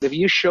If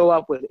you show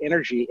up with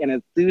energy and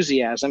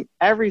enthusiasm,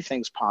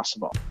 everything's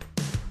possible.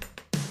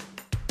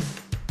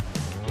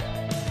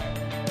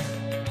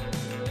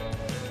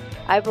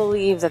 I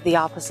believe that the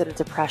opposite of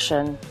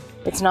depression,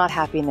 it's not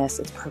happiness,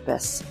 it's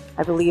purpose.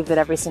 I believe that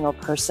every single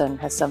person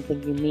has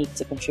something unique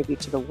to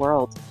contribute to the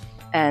world.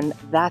 And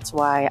that's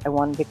why I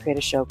wanted to create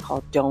a show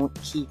called Don't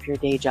Keep Your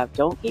Day Job.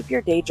 Don't Keep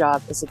Your Day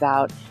Job is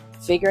about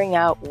figuring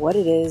out what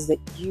it is that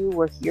you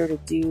were here to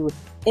do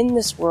in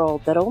this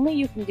world that only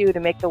you can do to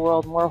make the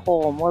world more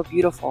whole, more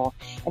beautiful,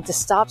 and to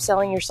stop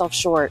selling yourself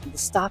short, and to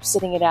stop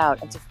sitting it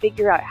out, and to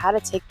figure out how to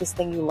take this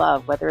thing you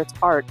love, whether it's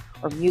art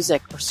or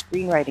music or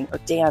screenwriting or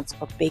dance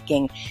or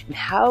baking, and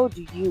how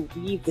do you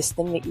weave this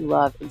thing that you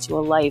love into a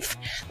life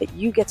that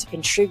you get to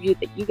contribute,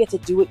 that you get to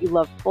do what you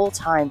love full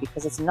time,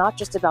 because it's not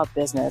just about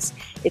business,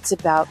 it's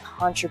about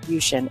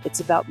contribution, it's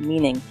about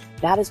meaning.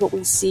 That is what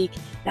we seek.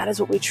 That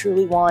is what we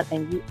truly want.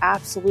 And you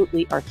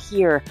absolutely are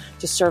here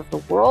to serve the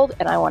world.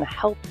 And I want to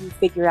help you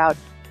figure out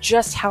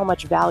just how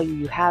much value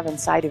you have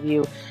inside of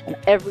you. And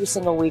every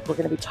single week, we're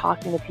going to be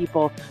talking to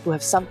people who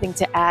have something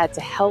to add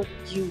to help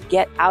you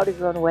get out of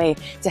your own way,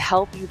 to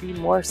help you be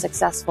more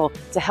successful,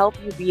 to help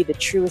you be the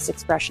truest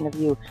expression of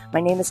you.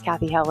 My name is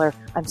Kathy Heller.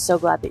 I'm so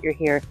glad that you're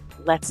here.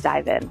 Let's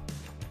dive in.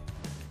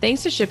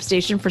 Thanks to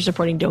ShipStation for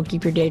supporting Don't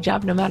Keep Your Day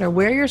Job. No matter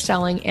where you're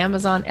selling,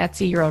 Amazon,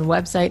 Etsy, your own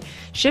website,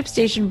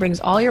 ShipStation brings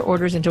all your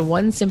orders into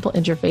one simple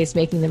interface,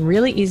 making them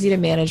really easy to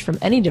manage from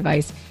any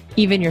device,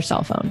 even your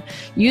cell phone.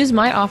 Use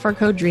my offer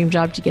code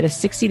DREAMJOB to get a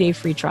 60-day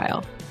free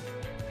trial.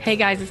 Hey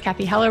guys, it's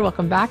Kathy Heller.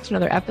 Welcome back to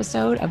another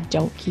episode of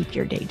Don't Keep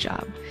Your Day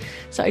Job.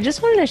 So I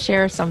just wanted to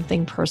share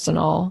something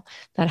personal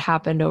that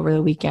happened over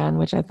the weekend,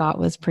 which I thought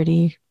was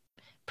pretty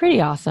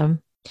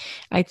awesome.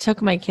 I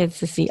took my kids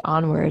to see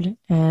Onward,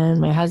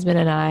 and my husband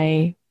and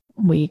I,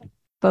 we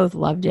both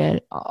loved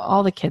it.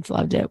 All the kids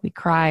loved it. We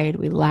cried,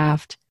 we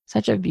laughed.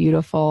 Such a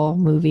beautiful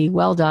movie.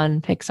 Well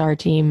done, Pixar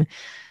team.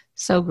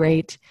 So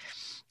great.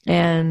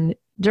 And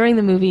during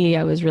the movie,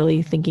 I was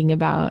really thinking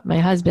about my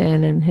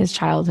husband and his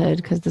childhood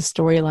because the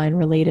storyline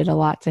related a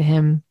lot to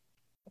him.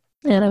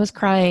 And I was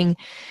crying,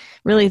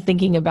 really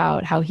thinking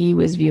about how he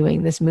was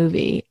viewing this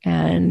movie.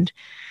 And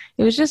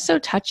it was just so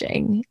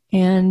touching.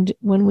 And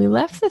when we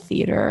left the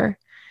theater,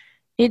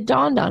 it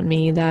dawned on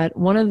me that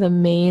one of the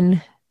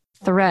main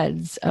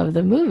threads of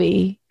the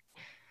movie,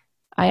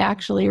 I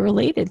actually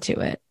related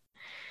to it.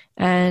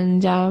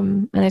 And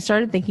I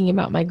started thinking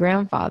about my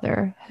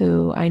grandfather,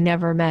 who I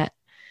never met.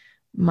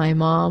 My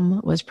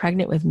mom was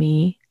pregnant with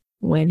me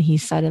when he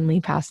suddenly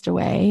passed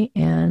away.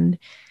 And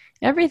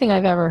everything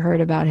I've ever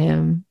heard about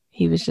him,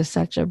 he was just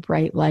such a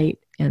bright light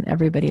and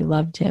everybody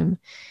loved him.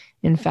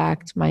 In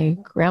fact, my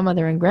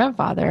grandmother and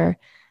grandfather,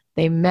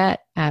 they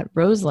met at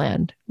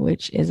Roseland,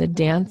 which is a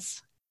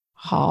dance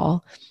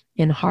hall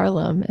in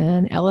Harlem.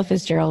 And Ella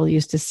Fitzgerald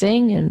used to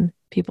sing and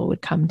people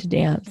would come to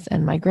dance.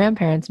 And my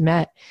grandparents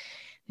met.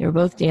 They were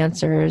both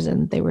dancers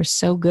and they were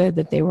so good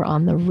that they were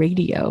on the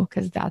radio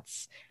because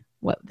that's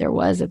what there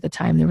was at the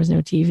time. There was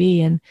no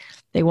TV and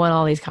they won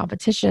all these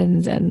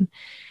competitions. And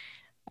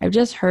I've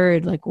just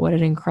heard like what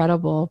an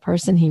incredible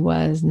person he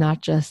was,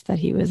 not just that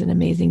he was an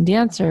amazing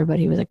dancer, but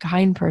he was a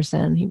kind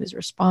person. He was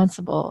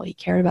responsible. He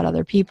cared about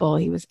other people.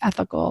 He was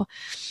ethical.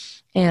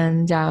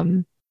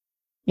 And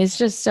it's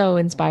just so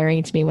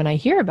inspiring to me when I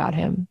hear about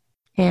him.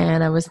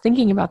 And I was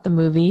thinking about the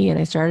movie and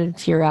I started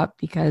to tear up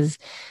because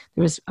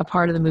there was a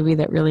part of the movie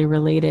that really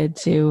related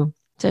to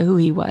who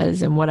he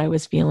was and what I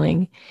was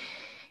feeling.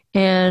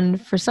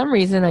 And for some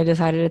reason, I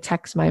decided to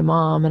text my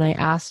mom and I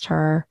asked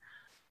her,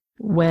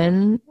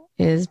 when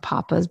is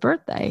Papa's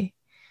birthday?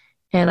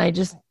 And I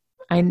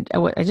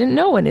didn't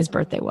know when his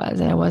birthday was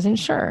and I wasn't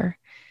sure.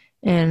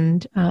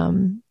 And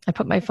I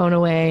put my phone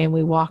away and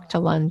we walked to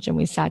lunch and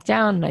we sat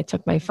down and I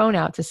took my phone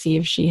out to see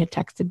if she had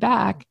texted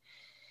back.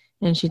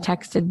 And she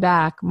texted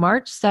back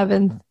March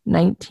 7th,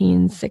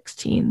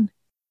 1916.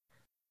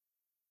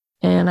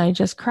 And I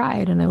just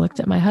cried and I looked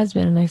at my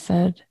husband and I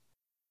said,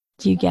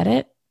 do you get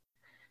it?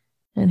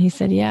 And he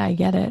said, yeah, I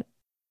get it.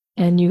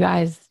 And you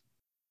guys,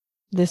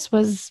 this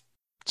was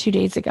 2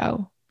 days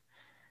ago.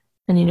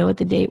 And you know what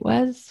the date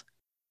was?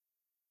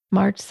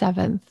 March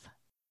 7th.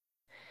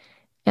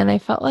 And I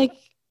felt like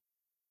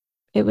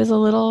it was a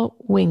little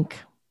wink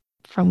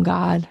from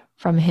God,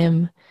 from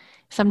him.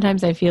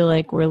 Sometimes I feel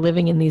like we're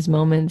living in these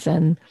moments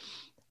and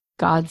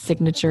God's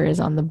signature is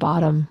on the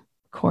bottom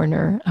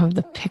corner of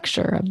the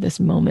picture of this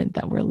moment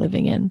that we're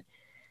living in.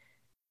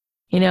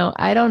 You know,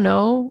 I don't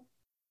know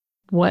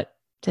what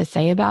to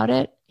say about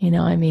it. You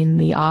know, I mean,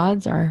 the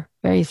odds are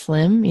very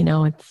slim. You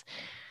know, it's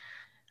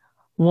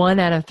 1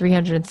 out of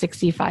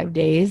 365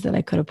 days that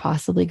I could have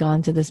possibly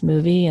gone to this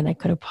movie and I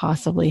could have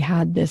possibly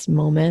had this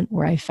moment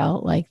where I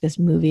felt like this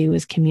movie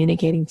was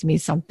communicating to me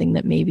something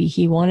that maybe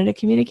he wanted to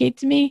communicate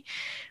to me,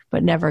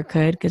 but never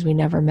could because we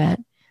never met.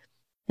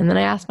 And then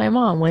I asked my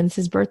mom, when's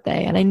his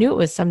birthday? And I knew it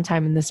was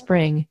sometime in the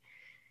spring.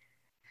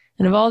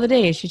 And of all the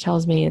days, she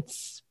tells me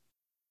it's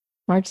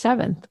March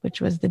 7th,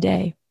 which was the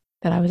day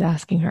that I was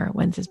asking her,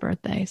 when's his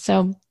birthday?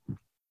 So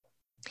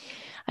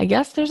I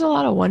guess there's a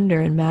lot of wonder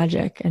and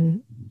magic.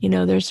 And,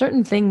 there's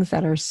certain things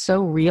that are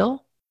so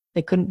real,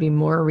 they couldn't be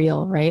more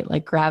real, right?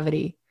 Like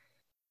gravity.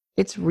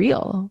 It's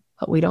real,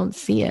 but we don't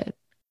see it.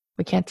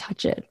 We can't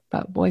touch it,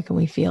 but boy, can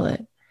we feel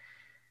it.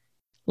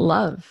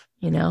 Love,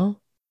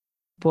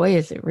 boy,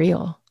 is it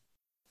real.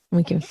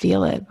 We can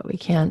feel it, but we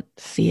can't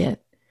see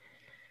it.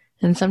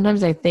 And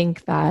sometimes I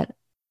think that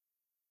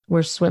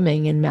we're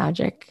swimming in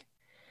magic.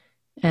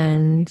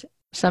 And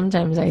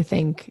sometimes I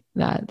think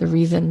that the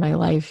reason my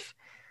life,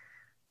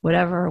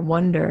 whatever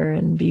wonder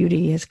and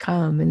beauty has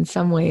come, in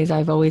some ways,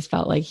 I've always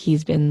felt like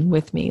he's been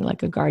with me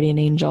like a guardian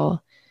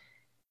angel.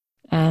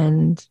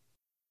 And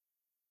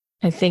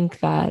I think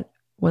that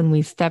when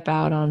we step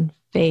out on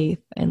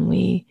faith and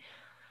we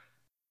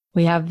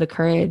have the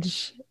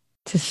courage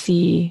to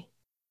see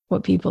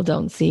what people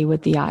don't see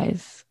with the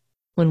eyes,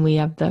 when we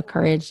have the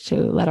courage to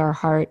let our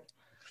heart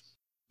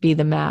be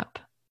the map,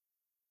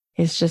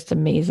 it's just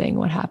amazing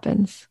what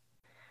happens.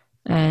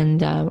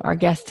 And our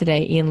guest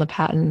today, Ian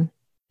Lopatin,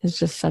 is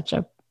just such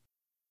a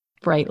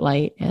bright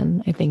light.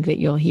 And I think that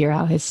you'll hear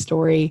how his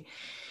story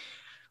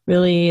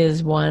really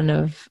is one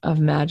of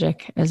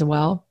magic as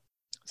well.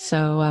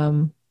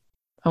 So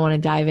I want to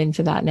dive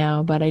into that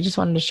now, but I just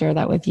wanted to share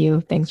that with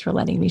you. Thanks for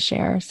letting me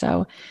share. So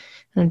I'm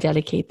going to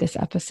dedicate this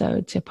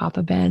episode to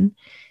Papa Ben.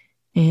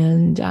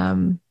 And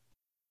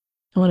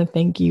I want to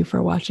thank you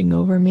for watching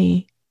over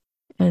me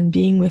and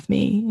being with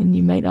me. And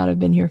you might not have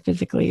been here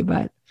physically,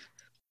 but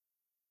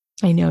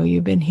I know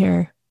you've been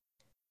here.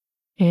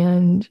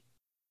 And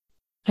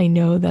I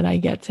know that I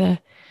get to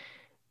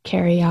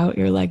carry out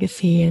your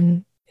legacy,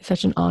 and it's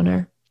such an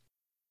honor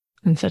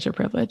and such a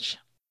privilege.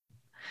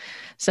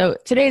 So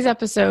today's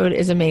episode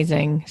is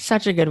amazing.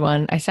 Such a good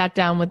one. I sat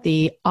down with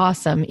the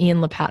awesome Ian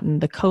Lopatin,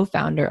 the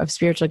co-founder of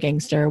Spiritual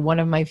Gangster, one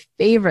of my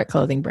favorite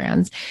clothing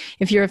brands.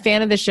 If you're a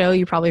fan of the show,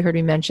 you probably heard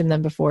me mention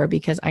them before,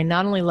 because I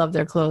not only love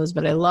their clothes,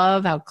 but I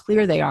love how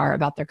clear they are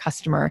about their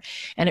customer.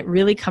 And it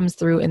really comes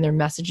through in their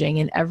messaging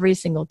in every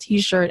single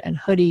t-shirt and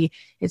hoodie.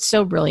 It's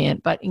so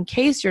brilliant. But in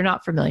case you're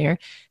not familiar,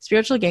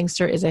 Spiritual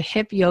Gangster is a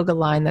hip yoga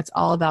line that's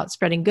all about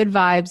spreading good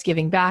vibes,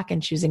 giving back,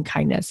 and choosing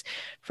kindness.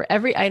 For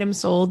every item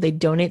sold, they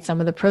donate some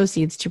of the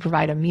proceeds to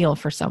provide a meal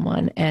for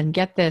someone. And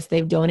get this,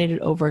 they've donated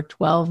over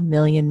 12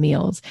 million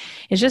meals.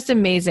 It's just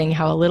amazing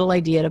how a little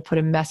idea to put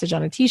a message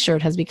on a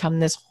t-shirt has become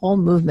this whole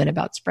movement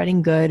about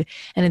spreading good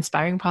and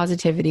inspiring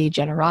positivity,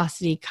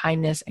 generosity,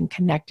 kindness, and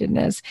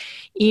connectedness.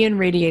 Ian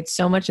radiates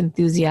so much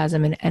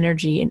enthusiasm and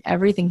energy in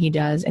everything he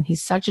does, and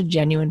he's such a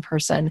genuine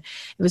person.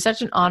 It was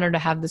such an honor to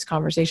have this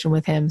conversation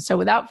with him. So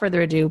without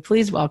further ado,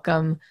 please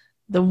welcome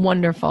the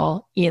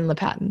wonderful Ian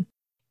Lopatin.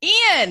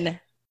 Ian!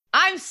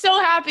 I'm so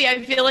happy.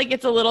 I feel like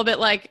it's a little bit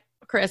like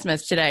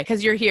Christmas today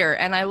because you're here,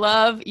 and I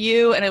love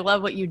you and I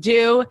love what you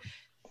do.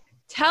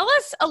 Tell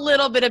us a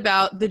little bit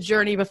about the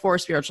journey before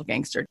Spiritual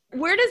Gangster.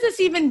 Where does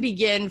this even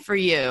begin for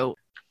you?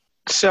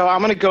 So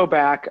I'm going to go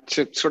back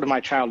to sort of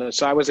my childhood.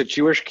 So I was a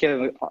Jewish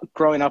kid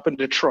growing up in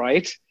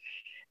Detroit,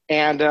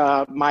 and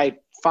my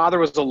father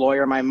was a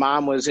lawyer. My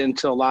mom was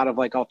into a lot of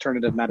like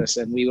alternative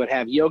medicine. We would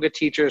have yoga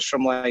teachers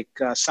from like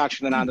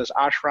Satchidananda's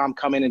ashram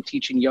come in and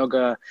teaching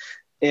yoga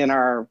in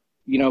our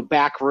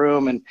back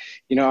room. And,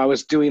 I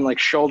was doing like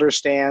shoulder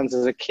stands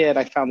as a kid.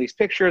 I found these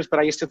pictures, but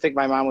I used to think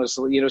my mom was,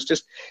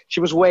 she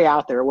was way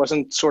out there. It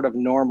wasn't sort of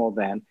normal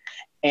then.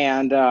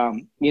 And,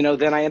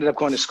 then I ended up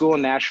going to school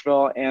in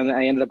Nashville, and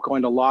I ended up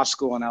going to law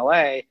school in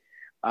LA.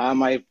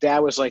 My dad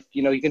was like,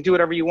 you can do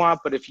whatever you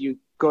want, but if you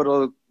go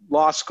to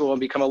law school and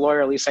become a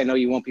lawyer, at least I know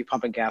you won't be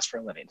pumping gas for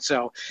a living.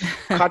 So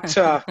cut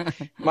to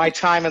my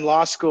time in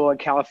law school in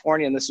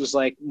California, and this was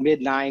like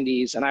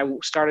mid-90s, and I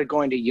started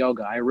going to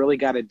yoga. I really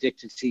got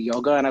addicted to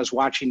yoga, and I was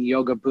watching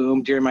yoga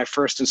boom during my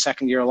first and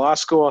second year of law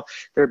school.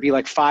 There'd be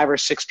like 5 or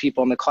 6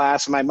 people in the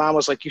class, and my mom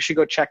was like, you should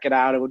go check it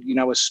out. It would,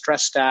 I was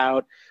stressed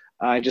out.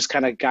 I just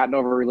kind of gotten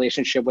over a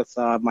relationship with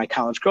my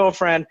college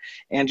girlfriend,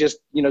 and just,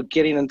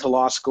 getting into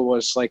law school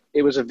was like,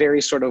 it was a very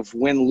sort of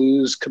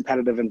win-lose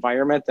competitive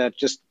environment that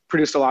just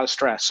produced a lot of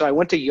stress. So I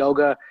went to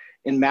yoga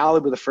in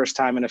Malibu the first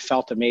time, and it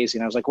felt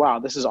amazing. I was like, wow,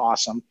 this is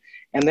awesome.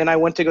 And then I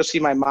went to go see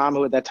my mom,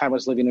 who at that time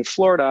was living in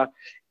Florida,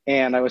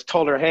 and I was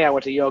told her, hey, I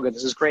went to yoga.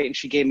 This is great. And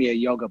she gave me a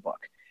yoga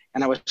book.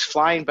 And I was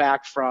flying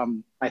back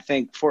from, I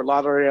think, Fort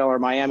Lauderdale or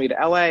Miami to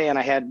LA, and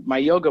I had my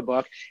yoga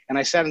book, and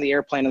I sat in the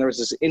airplane, and there was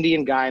this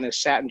Indian guy in a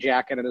satin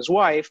jacket and his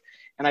wife,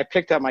 and I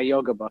picked up my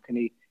yoga book, and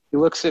he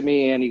looks at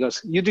me and he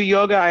goes, you do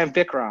yoga? I am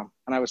Bikram.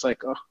 And I was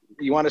like, oh,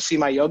 you want to see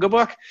my yoga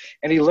book?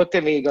 And he looked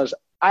at me, he goes,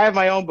 I have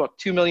my own book,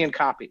 2 million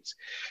copies.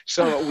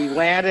 So we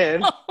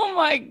landed. Oh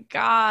my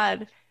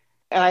God.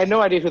 And I had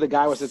no idea who the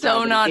guy was at the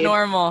time. So not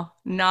normal.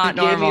 Not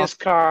normal. He gave me his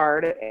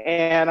card,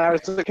 and I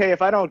was like, okay,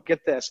 if I don't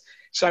get this.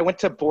 So I went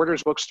to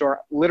Borders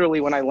bookstore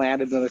literally when I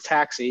landed in the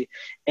taxi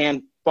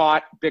and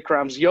bought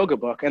Bikram's yoga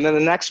book. And then the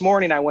next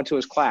morning I went to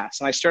his class,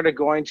 and I started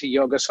going to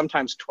yoga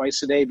sometimes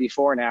twice a day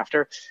before and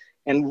after,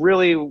 and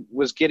really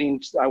was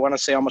getting, I want to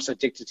say, almost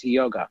addicted to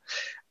yoga.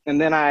 And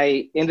then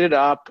I ended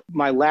up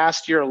my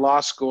last year of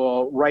law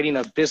school writing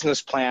a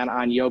business plan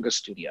on yoga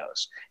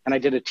studios. And I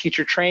did a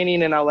teacher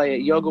training in LA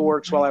at Yoga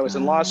Works while I was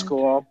in law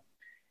school.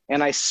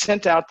 And I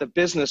sent out the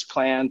business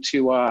plan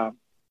to a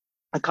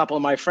couple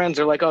of my friends.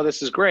 They're like, oh,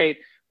 this is great.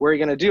 Where are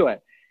you going to do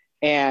it?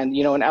 And,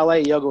 in LA,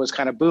 yoga was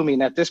kind of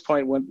booming. At this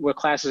point, when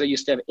classes that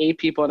used to have 8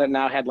 people in it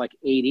now had like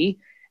 80.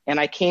 And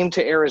I came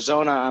to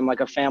Arizona on like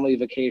a family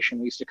vacation.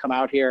 We used to come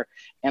out here,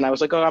 and I was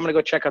like, oh, I'm going to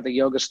go check out the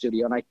yoga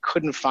studio. And I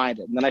couldn't find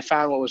it. And then I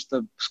found what was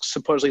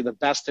supposedly the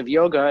best of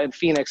yoga in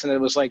Phoenix. And it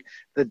was like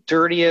the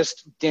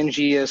dirtiest,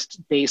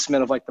 dingiest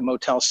basement of like the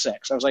Motel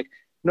 6. I was like,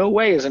 no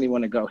way is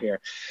anyone to go here.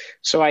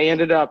 So I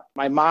ended up,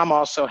 my mom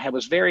also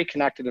was very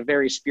connected and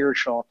very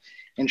spiritual.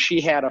 And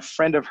she had a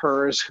friend of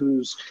hers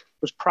who's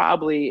was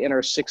probably in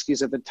her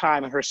 60s at the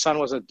time, and her son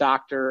was a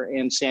doctor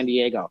in San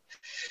Diego.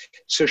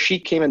 So she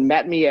came and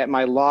met me at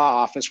my law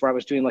office where I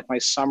was doing like my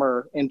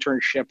summer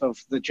internship of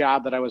the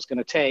job that I was going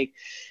to take.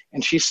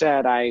 And she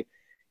said,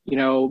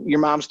 your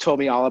mom's told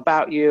me all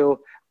about you.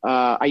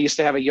 I used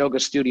to have a yoga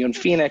studio in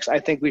Phoenix. I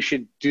think we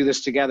should do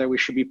this together. We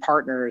should be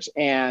partners,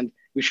 and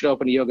we should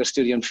open a yoga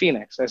studio in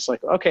Phoenix. I was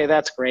like, okay,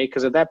 that's great.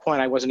 Because at that point,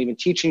 I wasn't even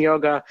teaching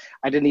yoga.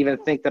 I didn't even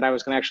think that I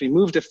was going to actually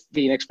move to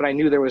Phoenix, but I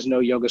knew there was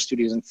no yoga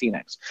studios in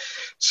Phoenix.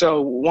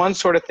 So one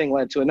sort of thing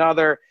led to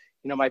another.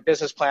 My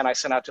business plan, I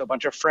sent out to a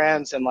bunch of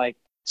friends, and like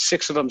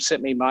 6 of them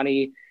sent me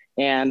money.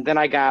 And then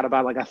I got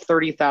about like a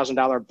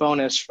 $30,000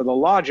 bonus for the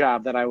law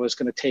job that I was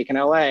going to take in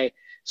LA.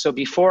 So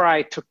before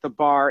I took the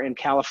bar in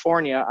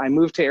California, I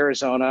moved to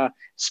Arizona,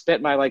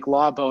 spent my like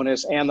law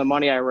bonus and the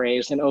money I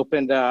raised, and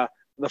opened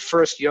the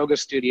first yoga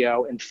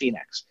studio in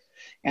Phoenix.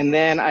 And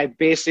then I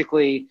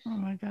basically, oh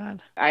my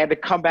God, I had to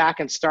come back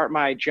and start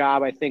my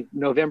job, I think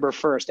November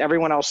 1st.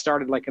 Everyone else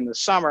started like in the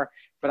summer,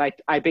 but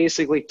I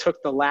basically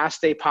took the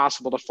last day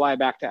possible to fly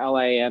back to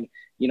LA and,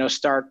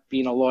 start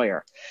being a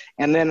lawyer.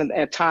 And then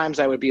at times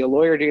I would be a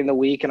lawyer during the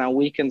week, and on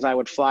weekends I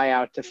would fly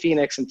out to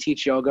Phoenix and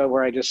teach yoga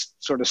where I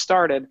just sort of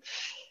started.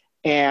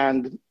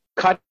 And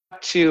cut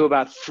to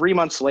about 3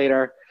 months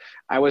later,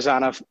 I was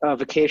on a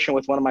vacation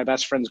with one of my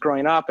best friends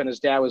growing up, and his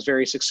dad was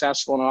very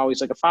successful and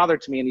always like a father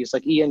to me. And he's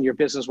like, Ian, your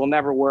business will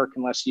never work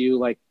unless you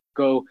like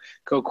go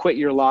quit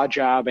your law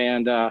job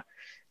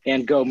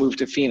and go move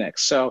to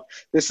Phoenix. So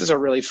this is a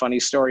really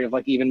funny story of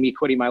like even me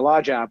quitting my law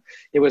job.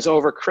 It was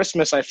over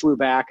Christmas. I flew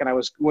back and I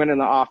went in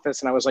the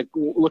office and I was like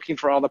looking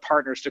for all the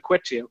partners to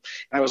quit to. And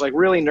I was like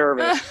really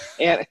nervous.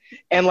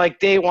 and like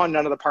day 1,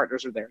 none of the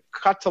partners were there.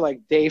 Cut to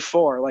like day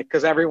 4, like,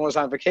 cause everyone was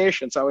on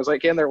vacation. So I was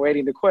like in there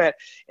waiting to quit.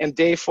 And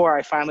day 4,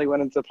 I finally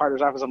went into the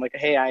partner's office. I'm like,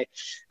 hey, I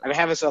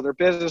have this other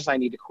business. I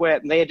need to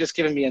quit. And they had just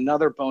given me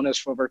another bonus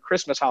for over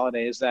Christmas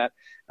holidays that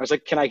I was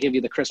like, can I give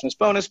you the Christmas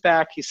bonus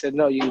back? He said,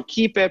 no, you can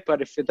keep it.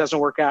 But if it doesn't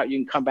work out, you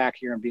can come back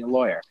here and be a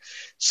lawyer.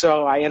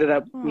 So I ended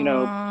up,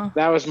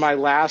 that was my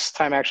last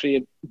time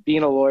actually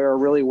being a lawyer,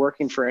 really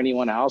working for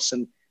anyone else.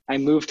 And I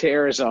moved to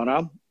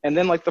Arizona. And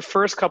then like the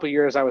first couple of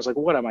years, I was like,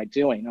 what am I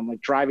doing? I'm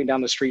like driving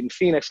down the street in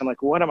Phoenix. I'm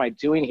like, what am I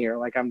doing here?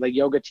 Like I'm the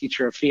yoga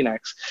teacher of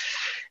Phoenix.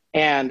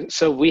 And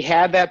so we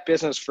had that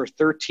business for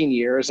 13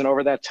 years. And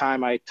over that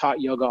time, I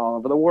taught yoga all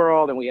over the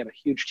world. And we had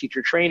a huge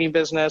teacher training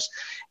business.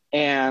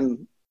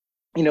 And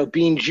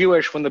being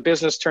Jewish, when the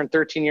business turned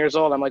 13 years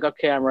old, I'm like,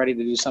 okay, I'm ready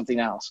to do something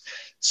else.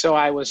 So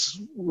I was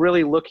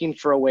really looking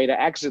for a way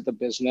to exit the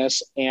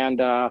business.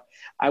 And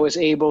I was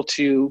able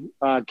to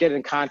get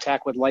in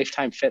contact with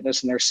Lifetime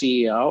Fitness and their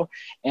CEO,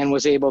 and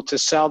was able to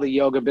sell the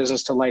yoga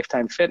business to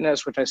Lifetime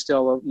Fitness, which I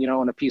still,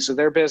 own a piece of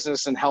their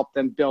business, and help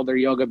them build their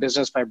yoga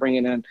business by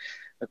bringing in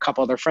a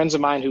couple other friends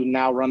of mine who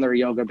now run their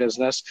yoga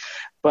business.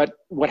 But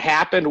what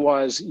happened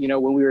was,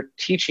 when we were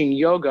teaching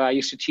yoga, I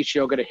used to teach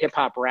yoga to hip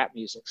hop rap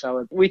music.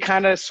 So we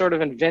kind of sort of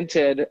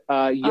invented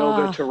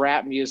yoga to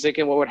rap music.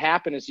 And what would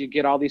happen is you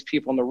get all these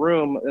people in the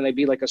room and they'd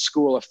be like a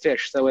school of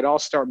fish. So it'd all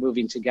start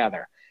moving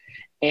together.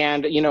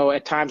 And,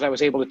 at times I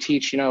was able to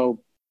teach,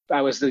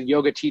 I was the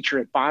yoga teacher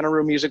at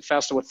Bonnaroo Music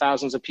Festival with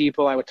thousands of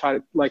people. I would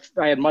talk, like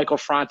I had Michael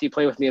Franti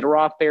play with me at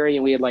Rothbury,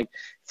 and we had like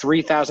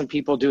 3,000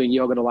 people doing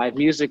yoga to live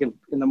music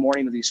in the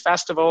morning of these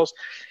festivals.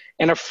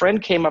 And a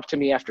friend came up to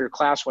me after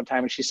class one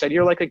time and she said,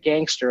 you're like a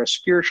gangster, a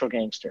spiritual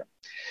gangster.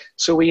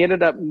 So we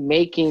ended up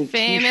making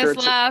famous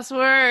t-shirts. Last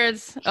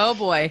words. Oh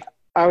boy.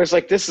 I was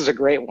like, this is a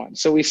great one.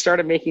 So we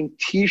started making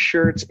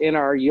t-shirts in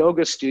our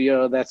yoga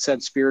studio that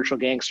said Spiritual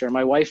Gangster.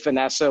 My wife,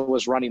 Vanessa,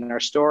 was running our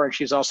store, and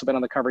she's also been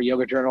on the cover of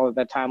Yoga Journal at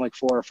that time, like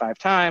 4 or 5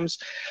 times.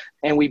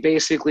 And we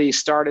basically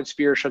started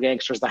Spiritual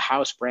Gangster as the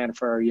house brand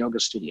for our yoga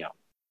studio.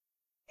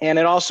 And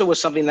it also was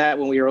something that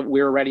when we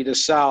were ready to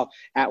sell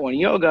at One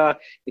Yoga,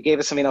 it gave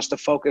us something else to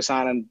focus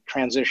on and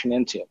transition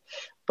into.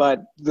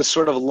 But the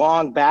sort of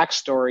long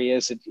backstory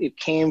is it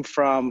came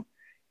from,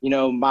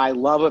 my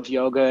love of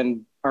yoga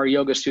and our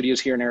yoga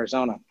studios here in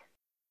Arizona.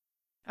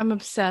 I'm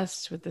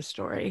obsessed with this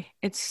story.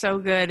 It's so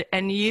good.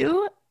 And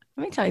let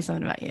me tell you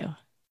something about you.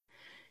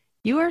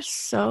 You are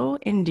so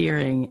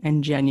endearing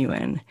and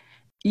genuine.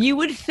 You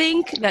would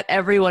think that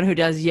everyone who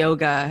does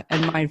yoga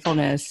and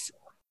mindfulness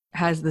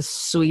has the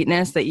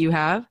sweetness that you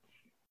have.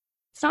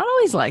 It's not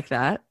always like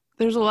that.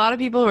 There's a lot of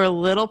people who are a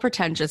little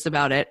pretentious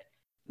about it.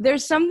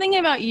 There's something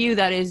about you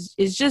that is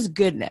just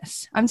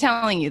goodness. I'm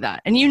telling you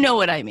that. And you know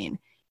what I mean.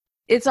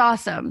 It's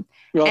awesome.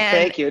 Well, And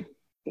thank you.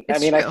 I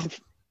mean, true.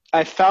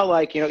 I felt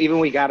like, even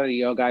when we got into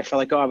yoga, I felt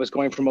like, I was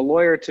going from a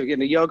lawyer to get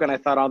into yoga, and I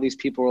thought all these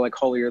people were like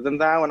holier than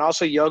thou. And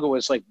also yoga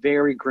was like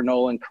very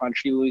granola and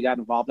crunchy when we got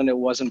involved, and it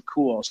wasn't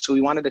cool. So we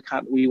wanted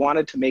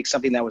to make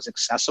something that was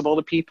accessible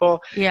to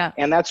people. Yeah.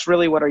 And that's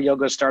really what our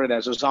yoga started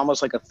as. It was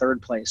almost like a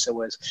third place.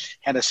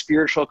 Had a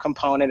spiritual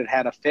component, it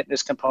had a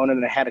fitness component,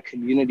 and it had a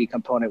community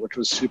component, which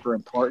was super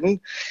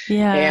important.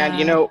 Yeah.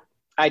 And,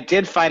 I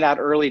did find out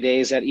early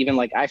days that even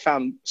I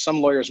found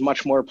some lawyers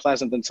much more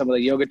pleasant than some of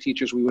the yoga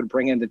teachers we would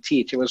bring in to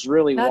teach. It was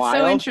really wild. That's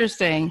so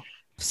interesting.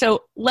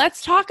 So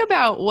let's talk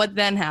about what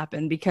then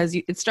happened, because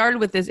it started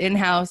with this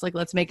in-house,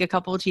 let's make a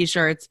couple of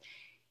t-shirts.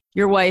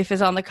 Your wife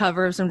is on the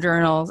cover of some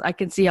journals. I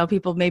can see how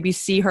people maybe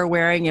see her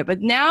wearing it,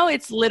 but now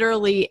it's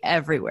literally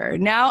everywhere.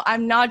 Now,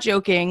 I'm not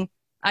joking.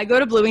 I go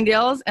to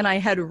Bloomingdale's and I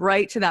head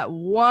right to that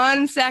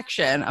one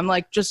section. I'm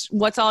like, just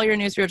what's all your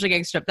new spiritual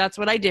gangster stuff? That's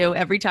what I do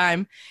every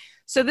time.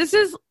 So this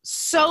is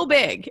so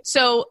big.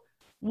 So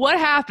what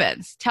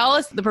happens? Tell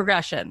us the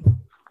progression.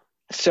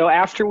 So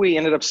after we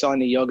ended up selling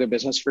the yoga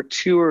business for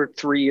 2 or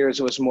 3 years,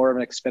 it was more of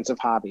an expensive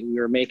hobby. We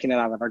were making it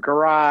out of our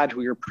garage.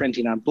 We were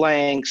printing on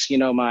blanks.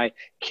 My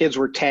kids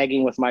were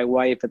tagging with my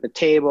wife at the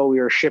table. We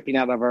were shipping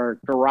out of our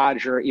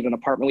garage or even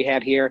apartment we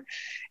had here.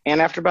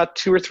 And after about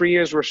 2 or 3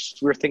 years,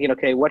 we're thinking,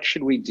 okay, what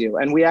should we do?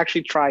 And we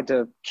actually tried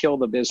to kill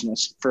the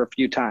business for a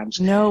few times.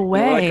 No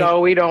way. We're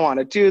like, we don't want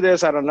to do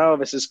this. I don't know.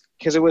 This is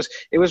because it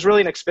was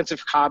really an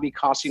expensive hobby,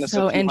 costing us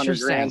a few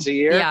 $100,000 a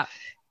year. Yeah.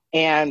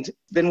 And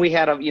then we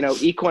had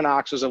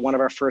Equinox was one of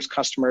our first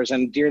customers.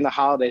 And during the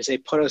holidays, they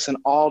put us in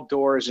all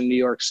doors in New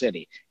York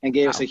City and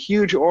gave us a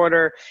huge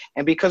order.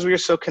 And because we were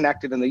so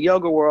connected in the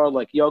yoga world,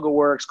 like Yoga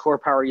Works, Core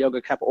Power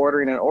Yoga kept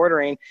ordering,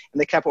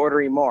 and they kept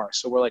ordering more.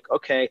 So we're like,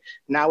 okay,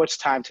 now it's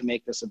time to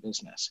make this a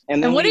business.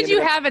 And then what did you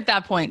have at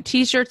that point?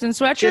 T-shirts and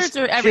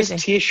sweatshirts or everything?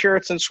 Just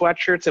T-shirts and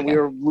sweatshirts. And we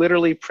were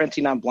literally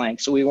printing on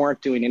blanks. So we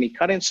weren't doing any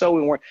cutting. So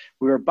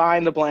we were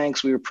buying the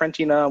blanks. We were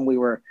printing them.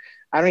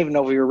 I don't even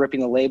know if we were ripping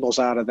the labels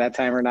out at that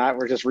time or not.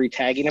 We're just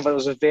retagging it, but it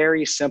was a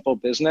very simple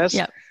business.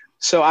 Yeah.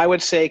 So I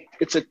would say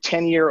it's a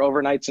 10-year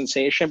overnight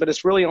sensation, but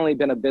it's really only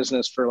been a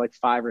business for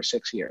 5 or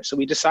 6 years. So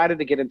we decided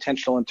to get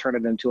intentional and turn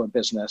it into a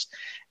business.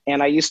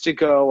 And I used to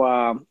go,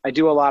 I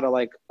do a lot of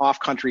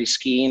off-country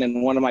skiing.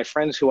 And one of my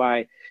friends who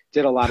I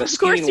did a lot of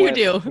skiing with. Of course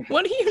you do.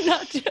 What do you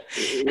not do?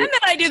 And then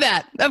I do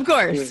that, of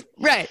course.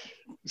 Right.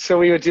 So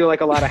we would do a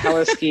lot of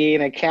heli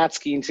skiing and cat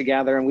skiing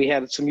together. And we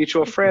had some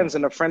mutual friends,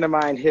 and a friend of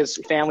mine, his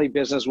family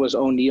business was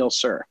O'Neill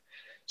Surf.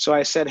 So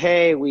I said,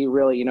 hey, we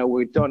really,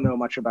 we don't know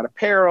much about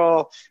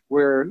apparel.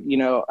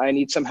 I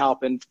need some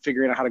help in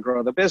figuring out how to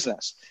grow the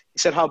business. He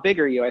said, how big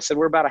are you? I said,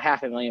 we're about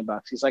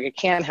 $500,000. He's like, I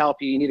can't help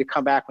you. You need to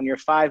come back when you're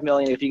 5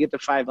 million. If you get to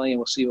 5 million,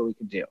 we'll see what we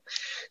can do.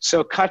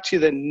 So cut to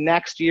the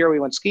next year, we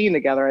went skiing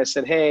together. I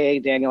said, hey,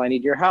 Daniel, I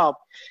need your help.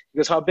 He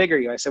goes, how big are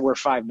you? I said, we're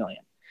 5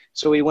 million.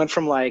 So we went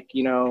from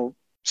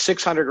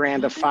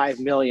 $600,000 to 5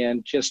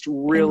 million, just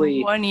really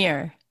in 1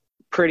 year.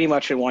 Pretty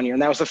much in 1 year.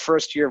 And that was the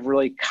first year of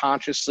really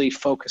consciously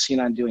focusing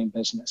on doing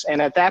business.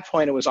 And at that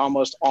point, it was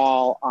almost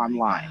all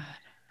online.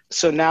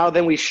 So now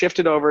then we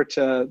shifted over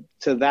to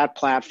that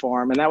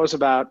platform. And that was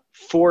about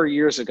 4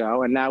 years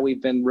ago. And now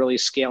we've been really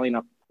scaling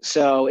up.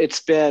 So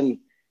it's been,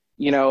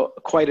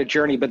 quite a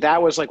journey. But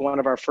that was one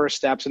of our first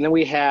steps. And then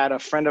we had a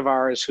friend of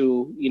ours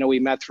who, we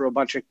met through a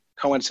bunch of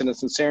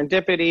coincidence and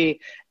serendipity.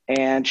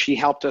 And she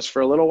helped us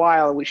for a little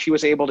while. She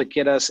was able to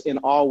get us in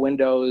all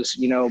windows,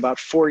 about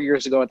 4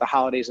 years ago at the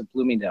holidays at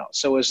Bloomingdale's.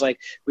 So it was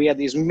we had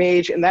these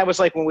major, and that was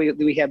when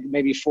we had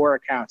maybe 4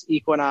 accounts,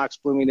 Equinox,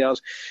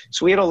 Bloomingdale's.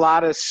 So we had a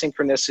lot of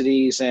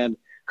synchronicities and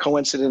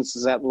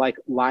coincidences that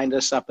lined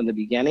us up in the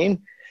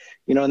beginning.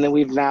 And then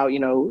we've now,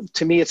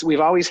 to me,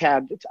 we've always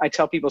had, I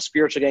tell people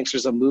Spiritual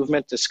Gangsters, a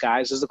movement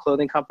disguised as a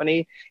clothing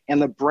company,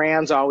 and the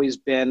brand's always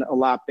been a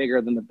lot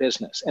bigger than the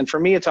business. And for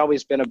me, it's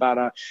always been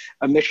about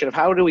a mission of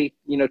how do we,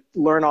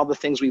 learn all the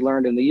things we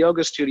learned in the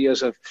yoga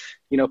studios of,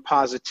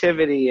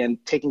 positivity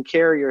and taking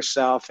care of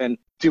yourself and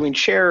doing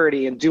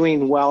charity and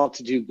doing well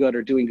to do good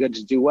or doing good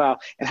to do well.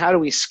 And how do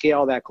we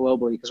scale that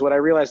globally? Because what I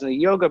realized in the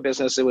yoga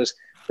business, there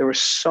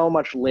was so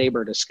much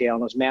labor to scale,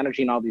 and it was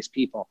managing all these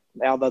people,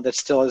 although that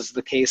still is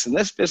the case in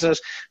this business.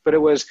 But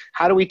it was,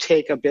 how do we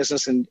take a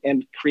business and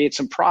create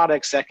some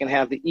products that can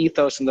have the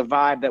ethos and the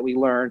vibe that we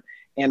learn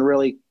and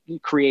really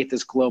create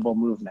this global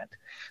movement?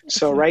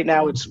 So right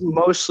now it's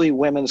mostly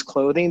women's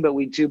clothing, but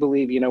we do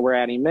believe, we're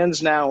adding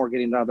men's now, we're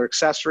getting other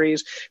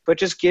accessories, but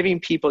just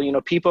giving people,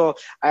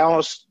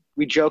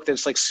 we joke that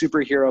it's like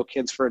superhero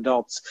kids for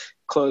adults,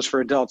 clothes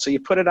for adults. So you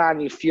put it on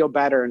and you feel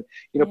better.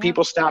 And,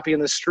 people stop you in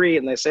the street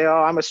and they say,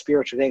 oh, I'm a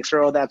spiritual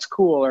gangster. Oh, that's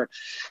cool.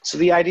 So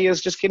the idea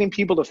is just getting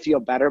people to feel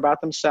better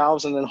about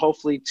themselves. And then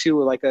hopefully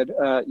too,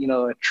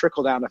 a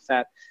trickle down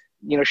effect,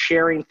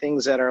 sharing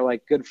things that are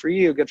like good for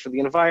you, good for the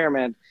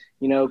environment,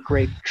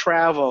 great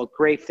travel,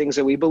 great things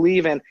that we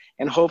believe in,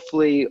 and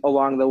hopefully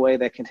along the way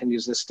that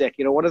continues to stick.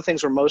 One of the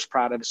things we're most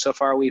proud of is so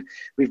far we've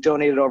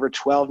donated over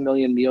 12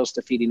 million meals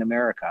to Feeding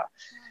America.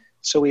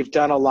 So we've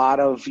done a lot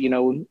of,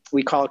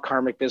 we call it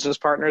karmic business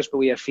partners, but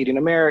we have Feeding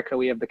America,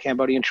 we have the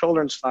Cambodian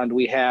Children's Fund,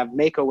 we have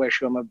Make-A-Wish,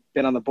 who I've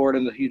been on the board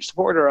and a huge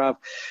supporter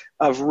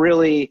of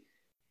really,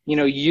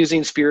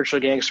 using Spiritual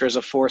Gangster as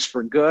a force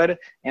for good.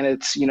 And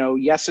it's,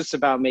 yes, it's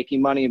about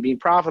making money and being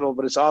profitable,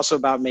 but it's also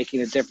about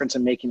making a difference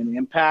and making an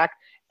impact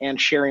and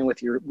sharing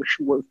with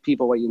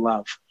people what you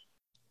love.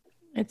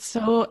 It's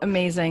so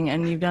amazing.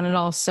 And you've done it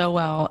all so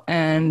well.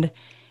 And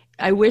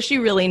I wish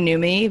you really knew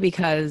me,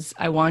 because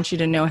I want you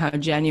to know how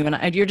genuine.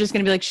 You're just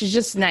going to be like, she's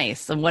just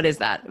nice. And what is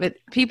that? But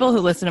people who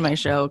listen to my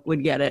show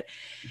would get it.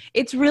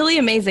 It's really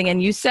amazing.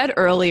 And you said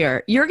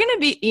earlier, you're going to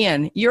be,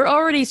 Ian, you're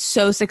already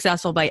so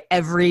successful by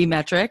every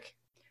metric,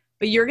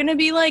 but you're going to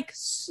be like,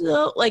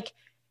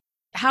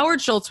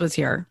 Howard Schultz was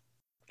here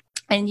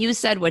and you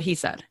said what he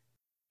said.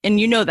 And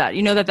you know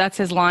that that's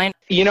his line.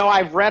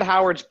 I've read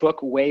Howard's book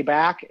way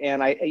back,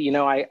 and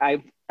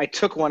I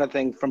took one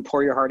thing from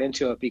Pour Your Heart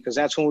Into It, because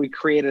that's when we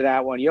created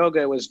At One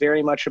Yoga. It was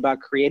very much about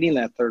creating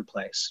that third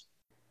place.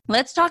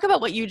 Let's talk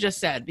about what you just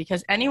said,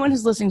 because anyone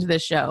who's listening to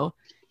this show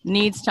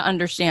needs to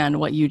understand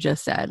what you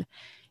just said.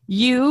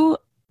 You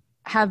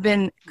have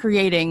been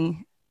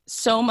creating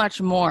so much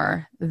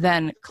more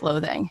than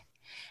clothing.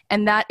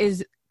 And that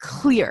is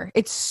clear.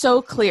 It's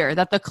so clear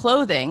that the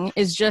clothing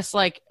is just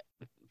like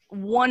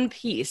one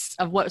piece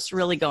of what's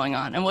really going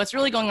on. And what's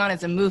really going on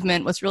is a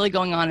movement. What's really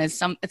going on is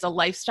it's a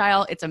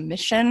lifestyle. It's a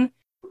mission.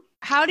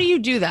 How do you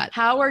do that?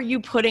 How are you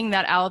putting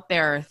that out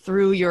there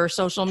through your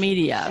social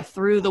media,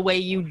 through the way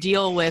you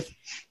deal with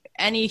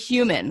any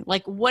human?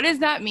 Like, what does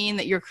that mean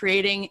that you're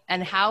creating,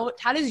 and how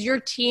does your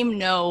team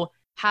know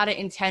how to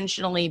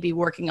intentionally be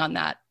working on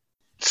that?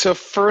 So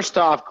first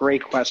off,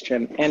 great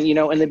question. And,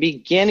 in the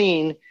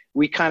beginning,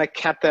 we kind of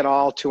kept that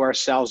all to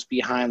ourselves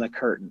behind the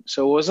curtain.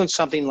 So it wasn't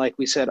something like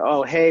we said,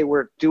 oh, hey,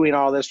 we're doing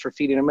all this for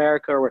Feeding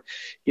America. Or,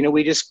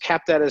 we just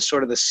kept that as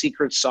sort of the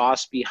secret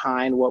sauce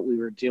behind what we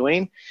were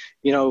doing.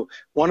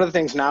 One of the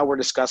things now we're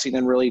discussing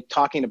and really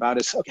talking about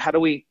is how do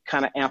we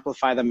kind of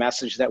amplify the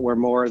message that we're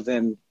more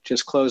than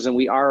just clothes and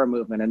we are a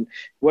movement, and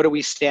what do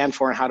we stand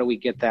for and how do we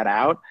get that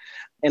out?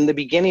 In the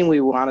beginning,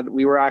 we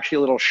were actually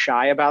a little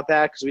shy about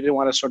that, because we didn't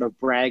want to sort of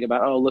brag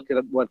about, oh, look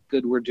at what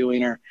good we're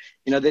doing, or,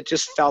 that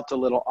just felt a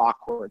little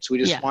awkward. So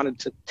we just wanted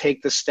to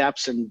take the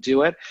steps and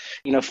do it.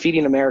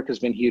 Feeding America has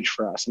been huge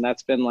for us. And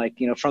that's been like,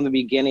 from the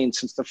beginning,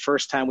 since the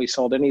first time we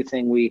sold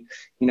anything,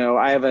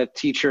 I have a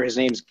teacher, his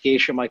name's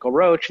Geisha Michael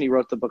Roach, and he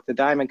wrote the book, The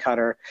Diamond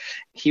Cutter.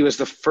 He was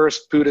the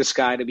first Buddhist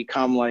guy to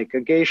become like a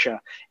geisha.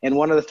 And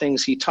one of the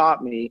things he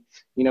taught me,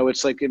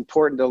 it's like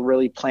important to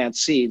really plant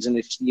seeds. And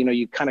if,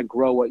 you kind of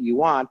grow what you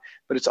want,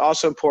 but it's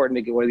also important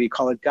to get, whether you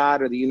call it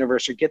God or the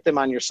universe, or get them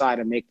on your side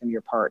and make them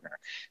your partner.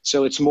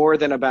 So it's more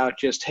than about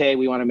just, hey,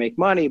 we want to make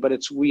money, but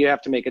we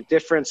have to make a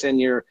difference, and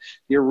you're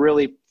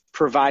really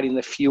providing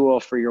the fuel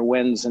for your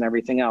wins and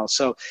everything else.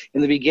 So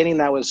in the beginning,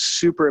 that was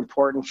super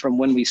important from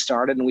when we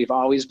started, and we've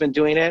always been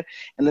doing it.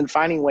 And then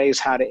finding ways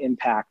how to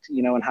impact,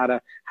 and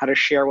how to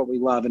share what we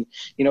love. And,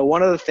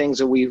 one of the things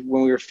that when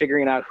we were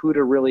figuring out who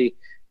to really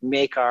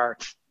make our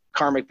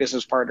karmic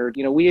business partner,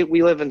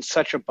 we live in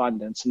such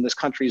abundance in this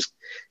country's,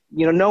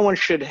 no one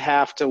should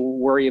have to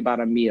worry about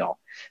a meal.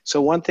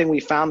 So one thing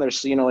we found,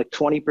 there's, like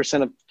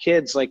 20% of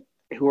kids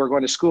who are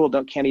going to school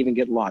can't even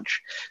get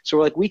lunch. So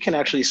we're like, we can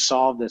actually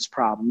solve this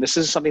problem. This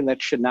is something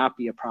that should not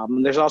be a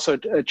problem. There's also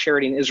a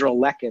charity in Israel,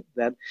 Leket,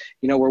 that,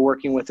 we're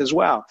working with as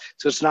well.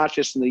 So it's not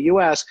just in the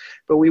US,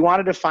 but we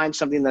wanted to find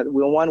something that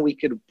we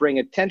could bring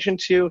attention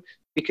to,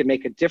 we could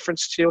make a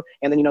difference to.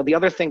 And then, the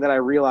other thing that I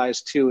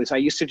realized too, is I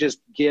used to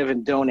just give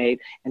and donate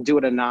and do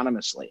it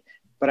anonymously.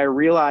 But I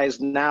realize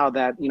now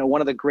that,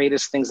 one of the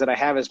greatest things that I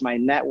have is my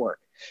network.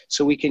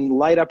 So we can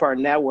light up our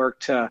network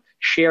to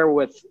share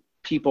with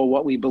people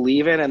what we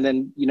believe in, and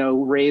then,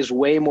 raise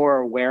way more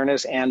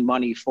awareness and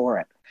money for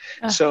it.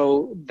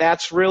 So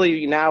that's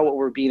really now what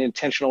we're being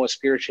intentional with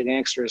Spiritual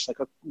Gangster is like,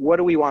 what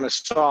do we want to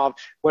solve?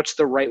 What's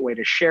the right way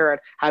to share it?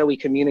 How do we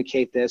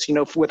communicate this?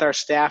 With our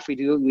staff, we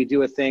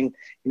do a thing,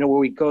 where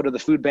we go to the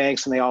food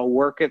banks and they all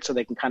work it so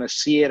they can kind of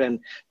see it. And,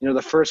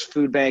 the first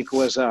food bank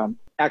was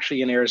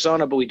actually in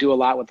Arizona, but we do a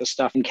lot with the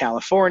stuff in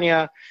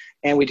California.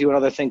 And we do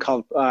another thing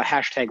called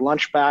hashtag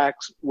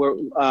lunchbacks,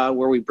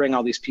 where we bring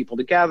all these people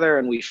together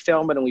and we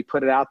film it and we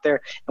put it out there,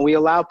 and we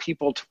allow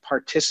people to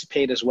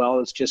participate as well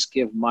as just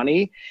give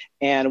money.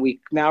 And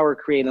we're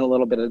creating a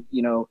little bit of,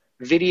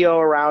 video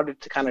around it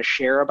to kind of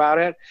share about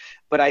it.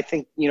 But I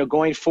think,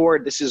 going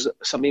forward, this is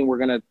something we're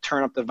going to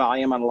turn up the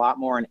volume on a lot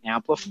more and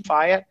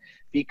amplify it,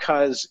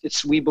 because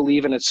we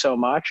believe in it so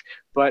much.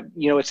 But,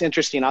 it's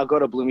interesting. I'll go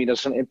to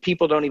Bloomingdale's and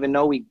people don't even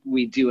know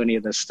we do any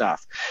of this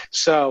stuff.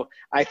 So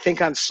I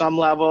think on some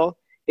level,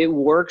 it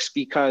works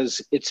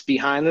because it's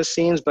behind the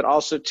scenes, but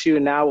also too,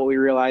 now what we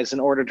realize, in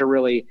order to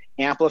really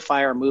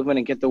amplify our movement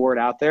and get the word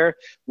out there,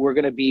 we're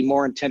going to be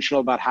more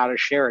intentional about how to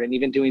share it. And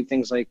even doing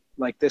things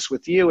like this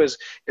with you is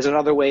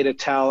another way to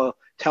tell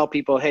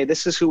people, hey,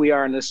 this is who we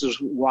are and this is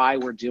why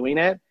we're doing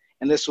it.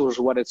 And this was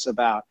what it's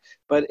about.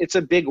 But it's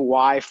a big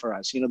why for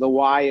us. The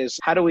why is,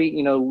 how do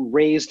we,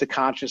 raise the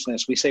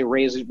consciousness? We say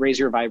raise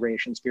your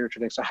vibration,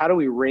 spiritual. So how do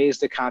we raise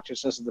the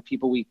consciousness of the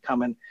people we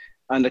come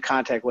into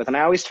contact with? And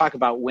I always talk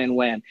about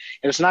win-win.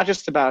 And it's not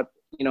just about,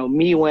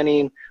 me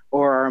winning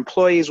or our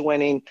employees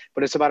winning,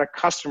 but it's about our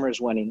customers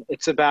winning.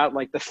 It's about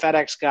like the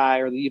FedEx guy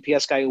or the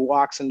UPS guy who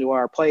walks into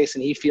our place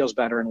and he feels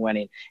better in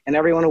winning, and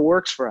everyone who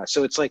works for us.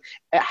 So it's like,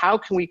 how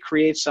can we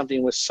create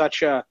something with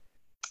such a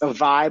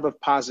vibe of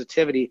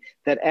positivity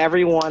that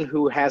everyone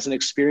who has an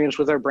experience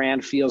with our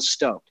brand feels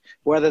stoked,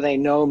 whether they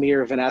know me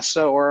or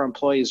Vanessa or our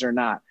employees or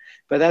not.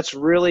 But that's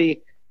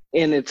really,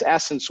 in its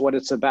essence, what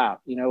it's about.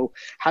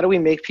 How do we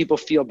make people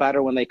feel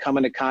better when they come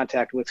into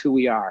contact with who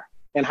we are?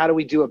 And how do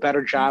we do a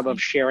better job of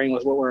sharing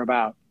with what we're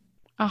about?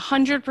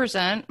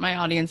 100%. My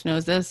audience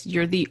knows this.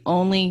 You're the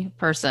only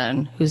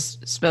person who's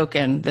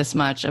spoken this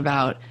much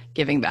about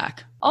giving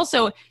back.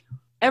 Also,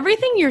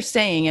 everything you're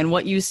saying and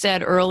what you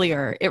said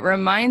earlier, it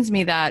reminds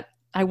me that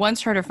I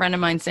once heard a friend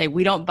of mine say,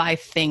 we don't buy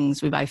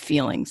things, we buy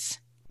feelings.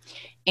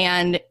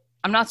 And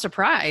I'm not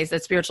surprised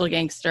that Spiritual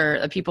Gangster,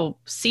 that people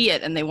see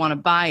it and they want to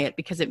buy it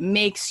because it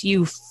makes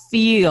you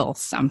feel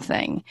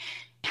something.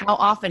 How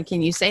often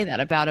can you say that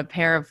about a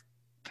pair of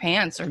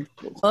pants or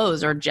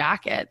clothes or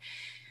jacket?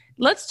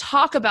 Let's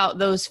talk about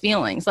those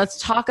feelings. Let's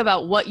talk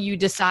about what you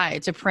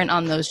decide to print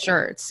on those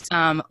shirts.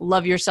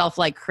 Love yourself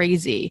like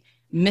crazy.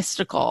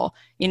 Mystical,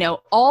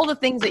 all the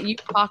things that you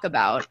talk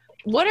about.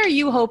 What are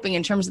you hoping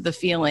in terms of the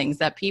feelings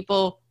that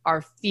people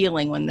are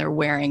feeling when they're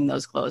wearing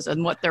those clothes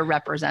and what they're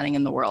representing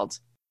in the world?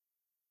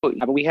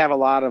 We have a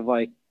lot of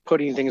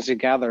putting things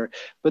together,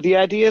 but the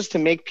idea is to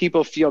make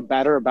people feel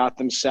better about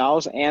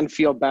themselves and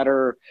feel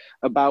better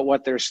about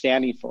what they're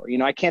standing for.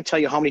 I can't tell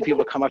you how many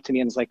people come up to me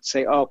and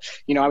say, oh,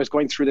 I was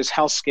going through this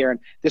health scare and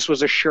this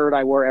was a shirt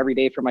I wore every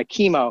day for my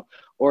chemo.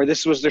 Or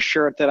this was the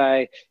shirt that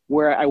I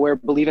wear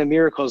believe in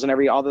miracles and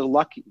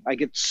I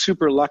get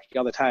super lucky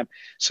all the time.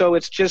 So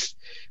it's just,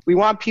 we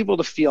want people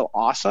to feel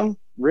awesome.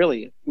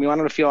 Really. We want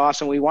them to feel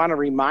awesome. We want to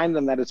remind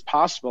them that it's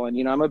possible. And,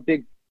 I'm a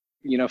big,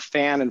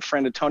 fan and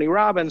friend of Tony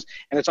Robbins,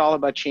 and it's all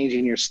about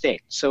changing your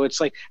state. So it's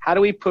like, how do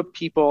we put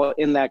people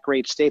in that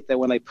great state that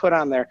when they put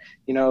on their,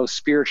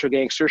 Spiritual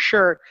Gangster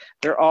shirt,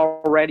 they're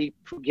already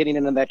getting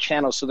into that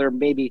channel. So they're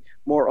maybe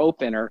more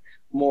open or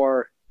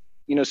more,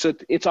 so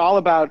it's all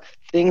about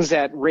things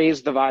that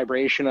raise the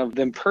vibration of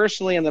them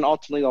personally and then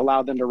ultimately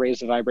allow them to raise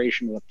the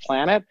vibration of the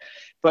planet.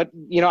 But,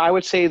 I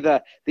would say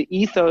the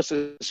ethos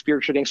of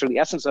Spiritual Gangster, the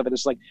essence of it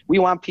is we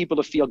want people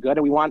to feel good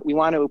and we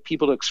want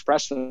people to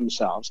express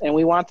themselves, and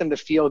we want them to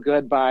feel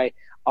good by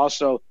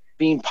also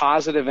being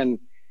positive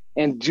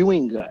and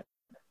doing good.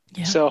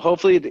 Yeah. So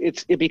hopefully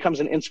it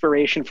becomes an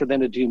inspiration for them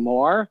to do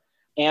more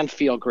and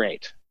feel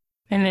great.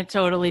 And it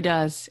totally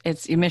does.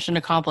 It's mission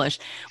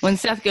accomplished. When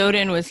Seth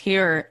Godin was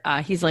here,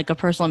 he's like a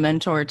personal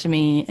mentor to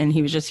me, and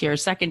he was just here a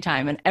second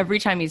time. And every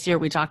time he's here,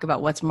 we talk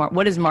about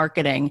what is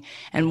marketing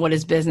and what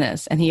is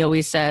business. And he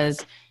always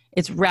says,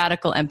 it's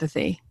radical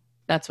empathy.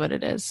 That's what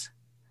it is.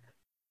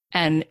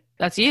 And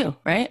that's you,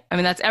 right? I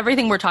mean, that's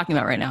everything we're talking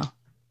about right now.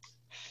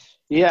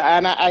 Yeah,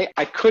 and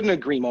I couldn't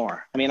agree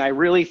more. I mean, I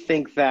really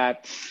think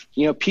that,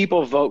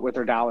 people vote with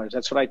their dollars.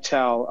 That's what I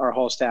tell our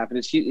whole staff. And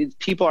it's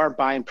people aren't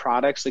buying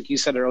products. Like you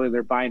said earlier,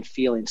 they're buying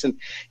feelings. And,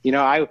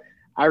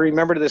 I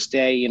remember to this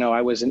day,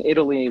 I was in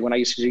Italy when I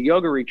used to do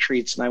yoga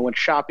retreats, and I went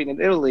shopping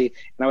in Italy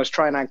and I was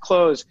trying on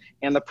clothes,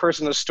 and the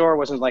person in the store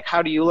wasn't like,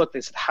 how do you look?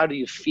 They said, how do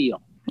you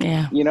feel?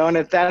 Yeah. And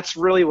that's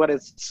really what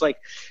it's like.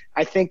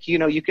 I think,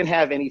 you can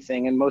have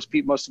anything, and most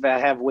of us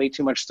have way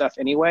too much stuff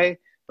anyway.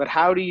 But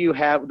how do you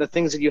have the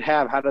things that you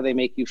have? How do they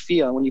make you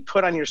feel? And when you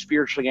put on your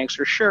Spiritual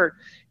Gangster shirt,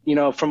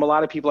 from a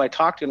lot of people I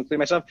talk to, including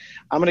myself,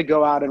 I'm going to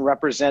go out and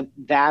represent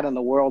that in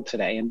the world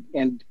today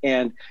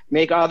and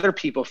make other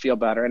people feel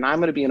better. And I'm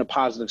going to be in a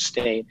positive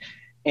state.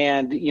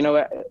 And,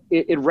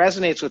 it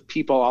resonates with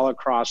people all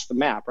across the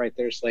map, right?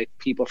 There's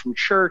people from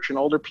church and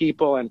older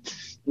people. And,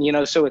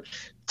 so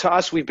to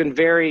us, we've been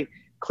very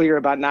clear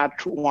about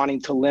not wanting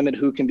to limit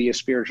who can be a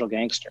spiritual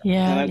gangster.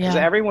 Yeah. Because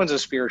everyone's a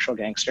spiritual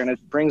gangster, and it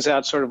brings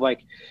out sort of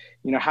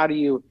how do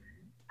you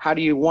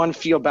one,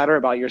 feel better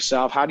about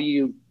yourself? How do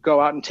you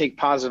go out and take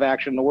positive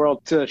action in the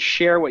world to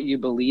share what you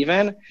believe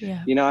in?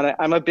 Yeah. And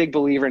I'm a big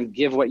believer in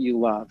give what you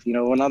love.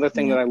 Another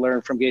thing that I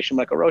learned from Geisha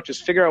Michael Roach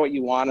is figure out what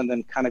you want and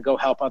then kind of go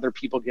help other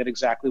people get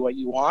exactly what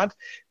you want,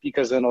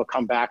 because then it'll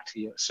come back to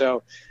you.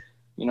 So,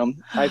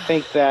 I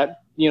think that,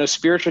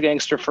 Spiritual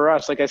Gangster for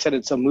us, like I said,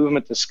 it's a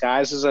movement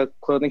disguised as a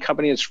clothing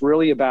company. It's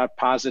really about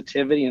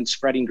positivity and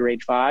spreading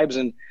great vibes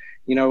and,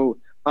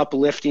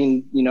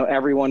 uplifting,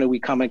 everyone who we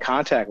come in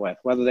contact with,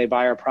 whether they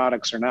buy our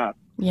products or not.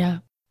 Yeah.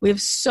 We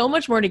have so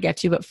much more to get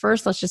to, but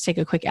first, let's just take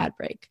a quick ad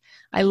break.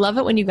 I love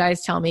it when you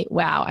guys tell me,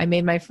 wow, I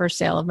made my first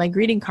sale of my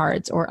greeting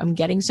cards, or I'm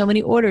getting so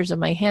many orders of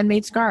my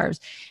handmade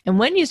scarves. And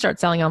when you start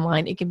selling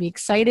online, it can be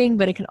exciting,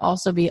 but it can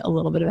also be a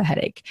little bit of a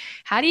headache.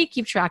 How do you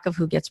keep track of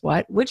who gets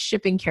what? Which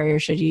shipping carrier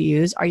should you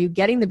use? Are you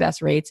getting the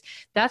best rates?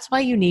 That's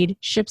why you need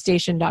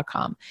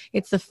ShipStation.com.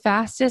 It's the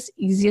fastest,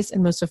 easiest,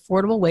 and most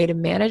affordable way to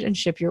manage and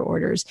ship your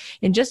orders.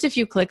 In just a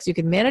few clicks, you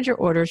can manage your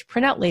orders,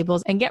 print out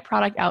labels, and get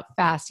product out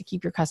fast to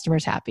keep your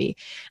customers happy.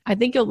 I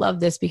think you'll love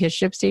this because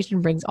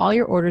ShipStation brings all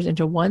your orders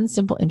into one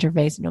simple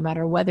interface, no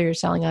matter whether you're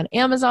selling on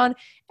Amazon,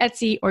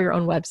 Etsy, or your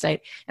own website.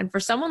 And for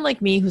someone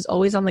like me who's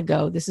always on the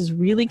go, this is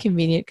really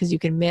convenient because you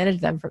can manage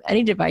them from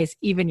any device,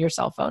 even your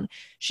cell phone.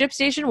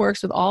 ShipStation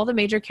works with all the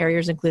major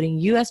carriers, including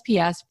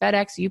USPS,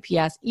 FedEx,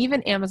 UPS,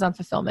 even Amazon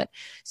Fulfillment.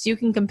 So you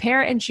can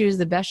compare and choose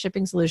the best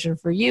shipping solution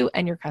for you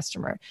and your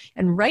customer.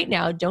 And right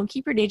now, Don't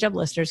Keep Your Day Job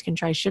listeners can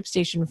try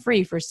ShipStation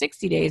free for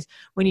 60 days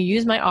when you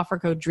use my offer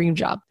code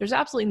DREAMJOB. There's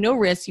absolutely no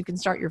risk. You can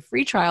start your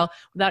free trial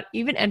without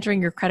even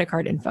entering your credit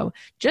card info.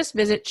 Just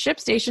visit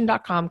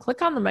ShipStation.com,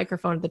 click on the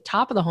microphone at the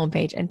top of the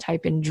homepage, and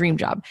type in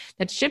DreamJob.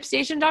 That's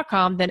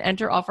ShipStation.com, then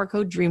enter offer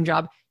code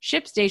DREAMJOB.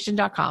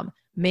 ShipStation.com.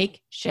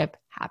 Make ship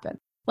happen.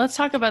 Let's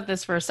talk about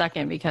this for a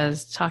second,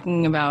 because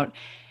talking about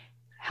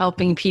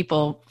helping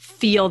people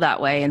feel that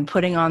way and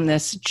putting on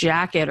this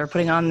jacket or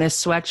putting on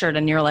this sweatshirt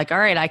and you're like, all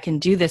right, I can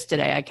do this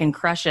today. I can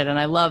crush it. And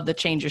I love the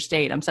Change Your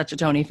State. I'm such a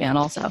Tony fan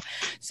also.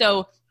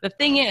 So the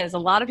thing is, a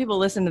lot of people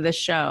listen to this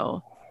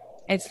show.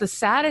 It's the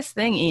saddest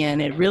thing,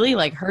 Ian. It really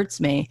hurts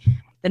me.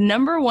 The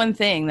number one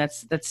thing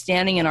that's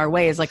standing in our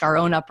way is our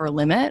own upper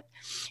limit.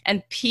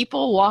 And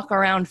people walk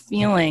around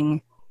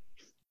feeling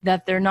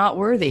that they're not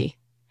worthy.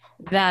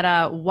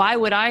 That why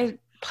would I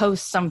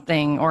post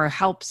something or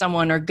help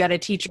someone or get a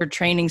teacher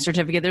training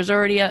certificate? There's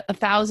already a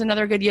 1,000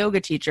 other good yoga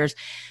teachers.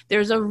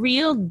 There's a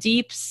real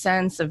deep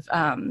sense of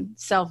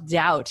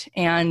self-doubt.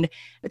 And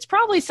it's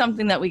probably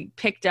something that we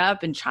picked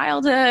up in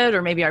childhood,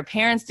 or maybe our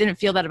parents didn't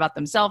feel that about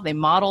themselves. They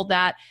modeled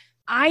that.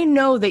 I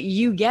know that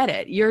you get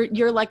it.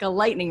 You're like a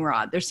lightning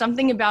rod. There's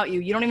something about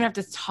you. You don't even have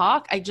to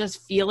talk. I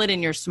just feel it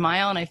in your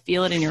smile and I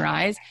feel it in your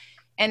eyes.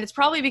 And it's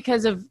probably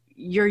because of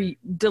your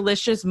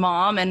delicious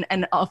mom and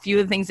a few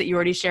of the things that you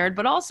already shared,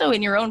 but also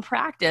in your own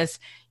practice,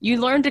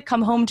 you learn to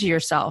come home to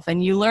yourself,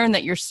 and you learn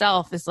that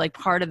yourself is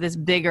part of this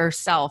bigger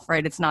self,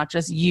 right? It's not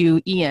just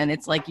you, Ian.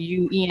 It's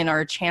you, Ian, are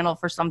a channel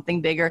for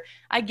something bigger.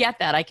 I get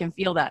that. I can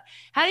feel that.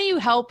 How do you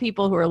help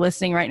people who are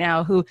listening right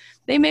now who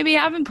they maybe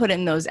haven't put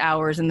in those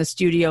hours in the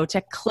studio to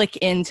click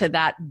into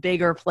that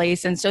bigger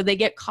place? And so they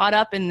get caught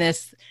up in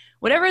this,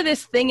 whatever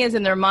this thing is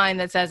in their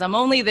mind that says, I'm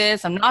only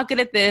this, I'm not good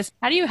at this.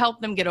 How do you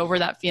help them get over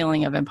that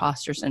feeling of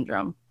imposter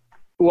syndrome?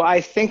 Well,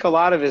 I think a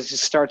lot of it is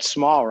just start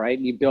small, right?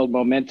 You build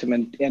momentum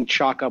and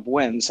chalk up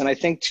wins. And I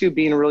think, too,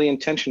 being really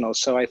intentional.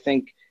 So I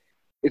think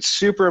it's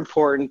super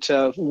important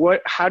to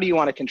how do you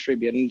want to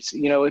contribute? And,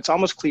 it's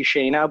almost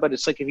cliche now, but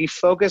it's if you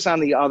focus on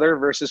the other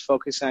versus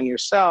focus on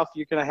yourself,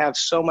 you're going to have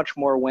so much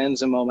more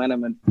wins and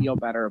momentum and feel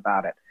better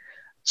about it.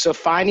 So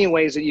finding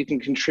ways that you can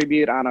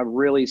contribute on a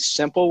really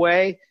simple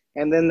way,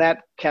 and then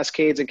that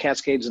cascades and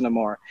cascades into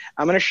more.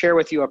 I'm going to share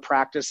with you a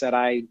practice that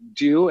I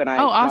do, and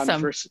I've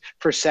done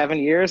for 7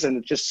 years, and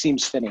it just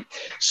seems fitting.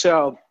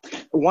 So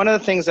one of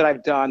the things that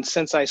I've done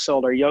since I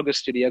sold our yoga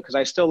studio, because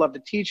I still love to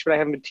teach, but I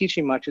haven't been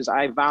teaching much, is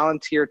I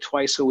volunteer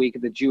twice a week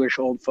at the Jewish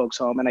old folks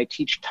home, and I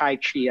teach Tai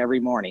Chi every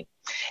morning.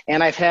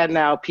 And I've had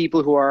now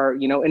people who are,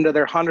 into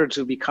their hundreds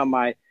who become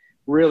my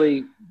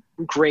really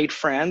great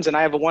friends. And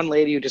I have one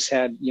lady who just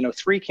had,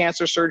 3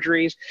 cancer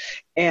surgeries,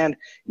 and,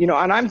 and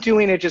I'm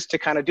doing it just to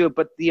kind of do it.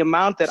 But the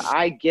amount that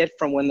I get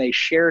from when they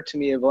share to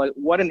me of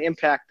what an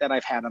impact that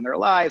I've had on their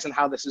lives and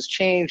how this has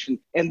changed.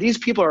 And these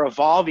people are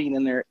evolving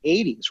in their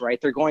 80s, right?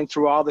 They're going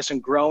through all this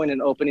and growing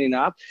and opening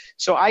up.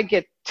 So I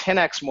get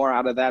 10x more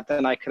out of that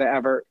than I could have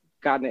ever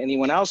gotten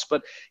anyone else.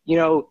 But,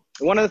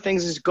 one of the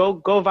things is go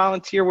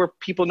volunteer where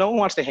no one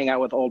wants to hang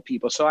out with old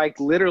people. So I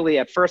literally,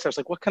 at first I was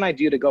like, what can I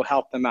do to go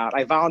help them out?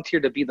 I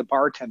volunteered to be the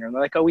bartender, and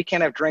they're like, oh, we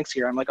can't have drinks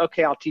here. I'm like,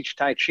 okay, I'll teach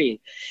Tai Chi.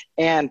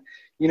 And,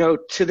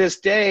 to this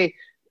day,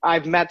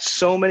 I've met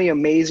so many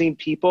amazing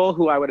people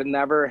who I would have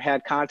never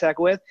had contact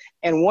with.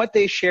 And what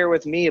they share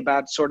with me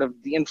about sort of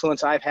the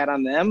influence I've had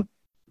on them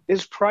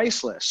is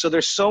priceless. So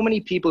there's so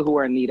many people who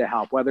are in need of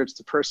help, whether it's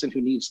the person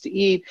who needs to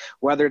eat,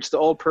 whether it's the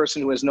old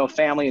person who has no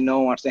family and no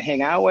one wants to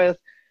hang out with.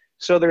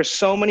 So there's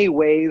so many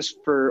ways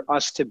for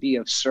us to be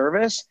of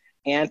service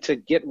and to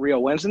get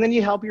real wins. And then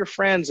you help your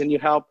friends and you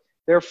help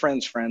their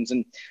friends' friends.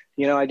 And,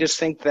 I just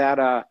think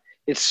that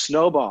it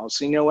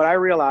snowballs. What I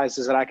realized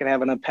is that I can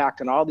have an impact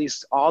on all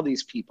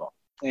these people,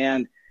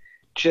 and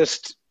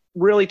just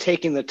really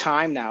taking the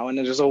time now. And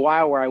there's a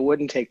while where I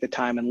wouldn't take the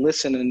time and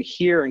listen and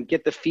hear and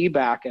get the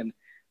feedback and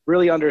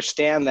really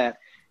understand that,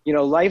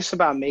 life's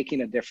about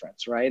making a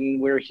difference, right? And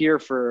we're here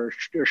for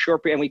a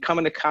short period, and we come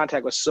into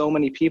contact with so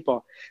many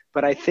people.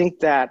 But I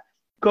think that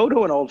go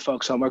to an old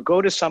folks home or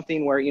go to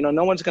something where,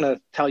 no one's going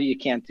to tell you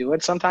can't do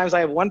it. Sometimes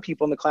I have one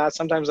people in the class,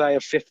 sometimes I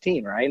have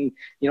 15, right? And,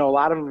 a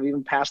lot of them have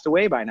even passed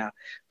away by now.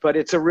 But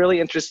it's a really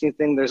interesting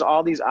thing. There's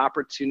all these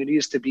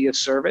opportunities to be of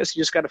service.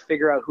 You just got to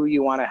figure out who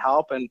you want to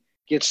help and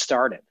get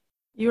started.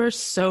 You are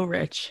so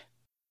rich.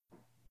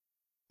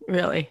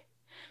 Really.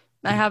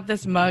 I have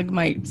this mug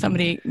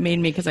somebody made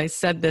me because I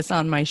said this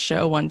on my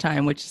show one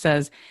time, which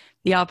says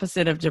the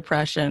opposite of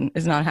depression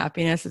is not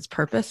happiness, it's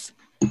purpose.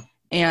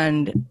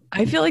 And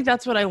I feel like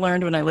that's what I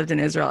learned when I lived in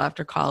Israel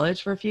after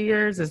college for a few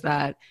years, is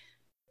that,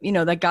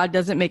 that God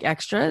doesn't make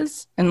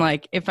extras. And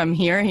like, if I'm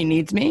here, he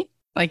needs me,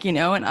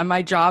 and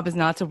my job is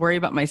not to worry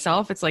about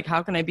myself. It's like,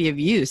 how can I be of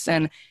use?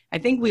 And I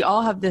think we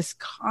all have this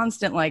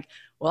constant,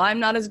 well,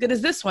 I'm not as good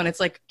as this one. It's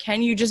like,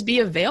 can you just be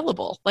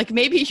available? Like,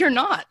 maybe you're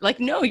not.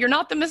 Like, no, you're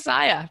not the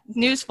Messiah.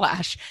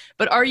 Newsflash.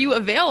 But are you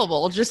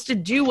available just to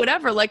do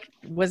whatever? Like,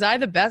 was I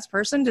the best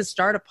person to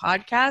start a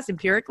podcast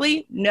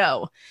empirically?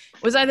 No.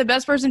 Was I the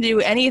best person to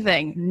do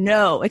anything?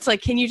 No. It's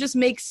like, can you just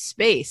make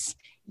space?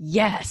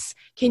 Yes.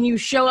 Can you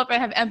show up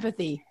and have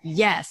empathy?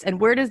 Yes.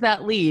 And where does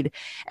that lead?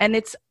 And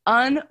it's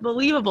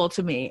unbelievable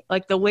to me.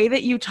 Like, the way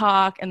that you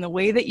talk and the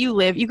way that you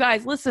live. You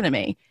guys, listen to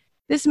me.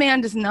 This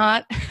man does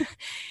not...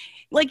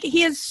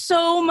 he has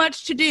so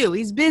much to do.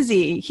 He's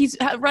busy. He's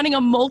running a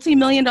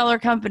multi-million-dollar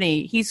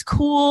company. He's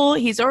cool.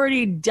 He's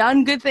already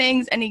done good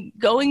things. And he's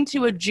going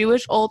to a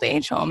Jewish old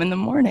age home in the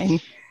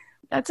morning.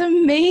 That's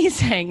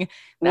amazing.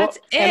 That's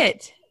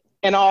it.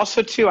 And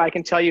also, too, I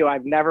can tell you,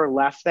 I've never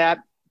left that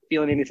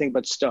feeling anything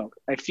but stoked.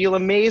 I feel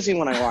amazing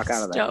when I walk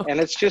out of that. And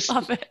it's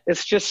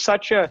just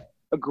such a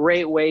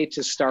great way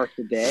to start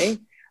the day.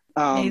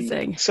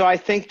 Amazing. So I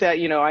think that,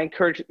 I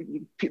encourage,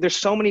 there's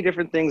so many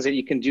different things that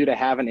you can do to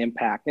have an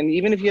impact. And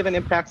even if you have an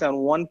impact on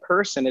one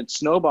person, it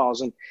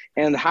snowballs,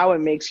 and how it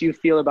makes you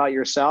feel about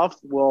yourself.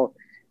 Well,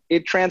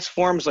 it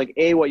transforms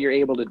what you're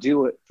able to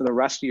do for the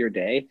rest of your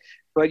day.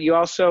 But you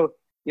also,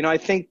 I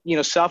think,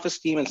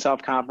 self-esteem and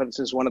self-confidence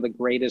is one of the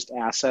greatest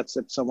assets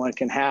that someone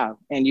can have.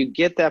 And you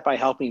get that by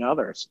helping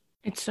others.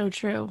 It's so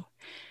true.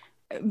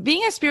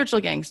 Being a spiritual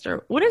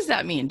gangster, what does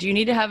that mean? Do you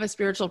need to have a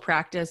spiritual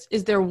practice?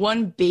 Is there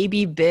one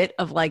baby bit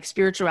of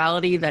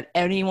spirituality that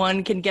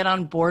anyone can get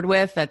on board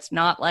with that's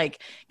not going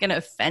to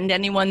offend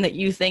anyone, that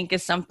you think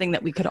is something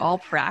that we could all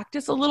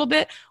practice a little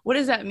bit? What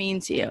does that mean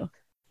to you?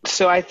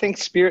 So I think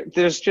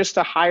there's just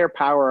a higher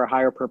power, a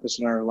higher purpose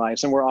in our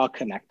lives, and we're all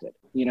connected,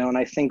 and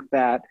I think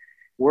that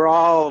we're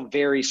all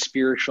very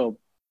spiritual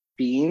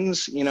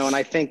beings, and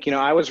I think,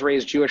 I was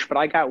raised Jewish, but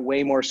I got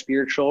way more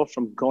spiritual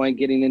from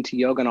getting into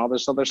yoga and all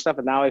this other stuff.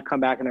 And now I've come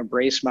back and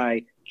embraced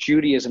my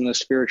Judaism, the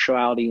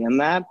spirituality in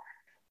that.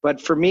 But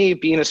for me,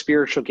 being a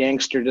spiritual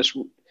gangster,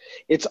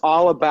 it's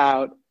all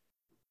about,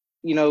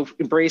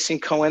 embracing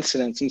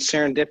coincidence and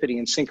serendipity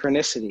and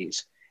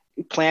synchronicities,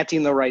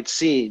 planting the right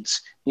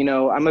seeds.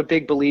 I'm a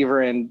big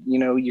believer in,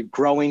 you're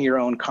growing your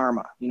own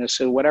karma,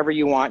 so whatever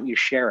you want, you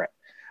share it.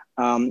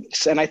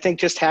 And I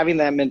think just having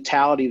that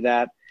mentality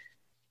that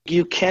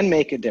you can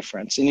make a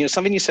difference. And,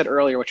 something you said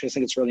earlier, which I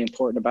think is really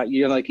important about,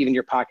 even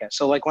your podcast.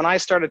 So when I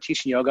started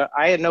teaching yoga,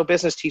 I had no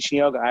business teaching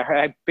yoga.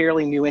 I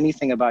barely knew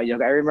anything about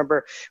yoga. I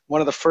remember one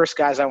of the first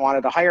guys I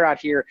wanted to hire out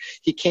here,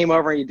 he came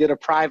over and he did a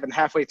private, and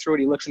halfway through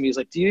it, he looks at me, he's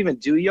like, "Do you even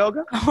do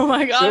yoga?" Oh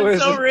my God,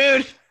 so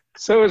rude.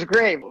 So it was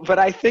great. But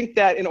I think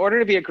that in order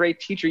to be a great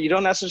teacher, you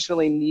don't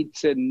necessarily need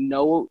to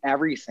know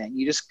everything.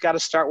 You just got to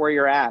start where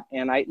you're at.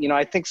 And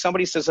I think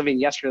somebody said something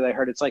yesterday I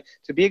heard. It's like,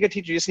 to be a good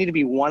teacher, you just need to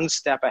be one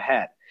step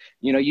ahead.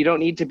 You don't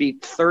need to be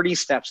 30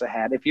 steps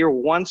ahead. If you're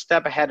one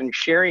step ahead and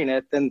sharing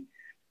it, then,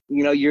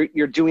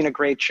 you're doing a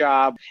great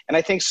job. And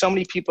I think so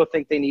many people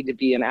think they need to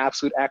be an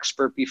absolute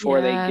expert before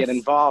they get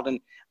involved.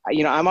 And,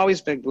 I'm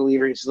always been a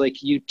believer. It's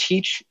you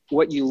teach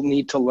what you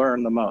need to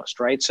learn the most,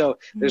 right? So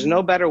there's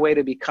no better way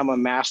to become a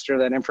master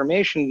of that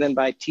information than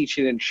by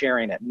teaching and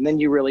sharing it. And then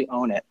you really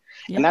own it.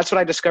 Yep. And that's what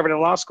I discovered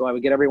in law school. I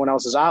would get everyone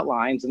else's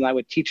outlines and I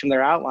would teach them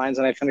their outlines,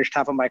 and I finished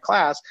half of my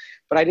class,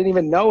 but I didn't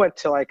even know it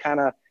till I kind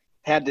of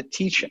had to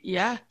teach it.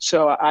 Yeah.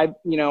 So I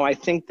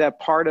think that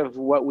part of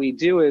what we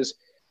do is,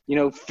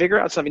 figure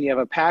out something you have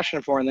a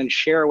passion for and then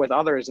share it with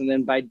others. And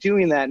then by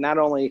doing that, not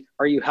only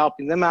are you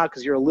helping them out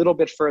because you're a little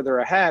bit further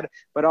ahead,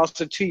 but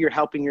also too, you're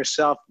helping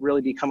yourself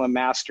really become a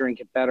master and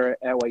get better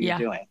at what you're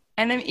doing.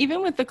 And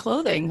even with the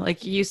clothing,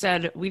 like you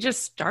said, we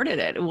just started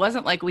it. It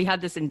wasn't like we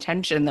had this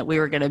intention that we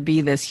were going to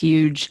be this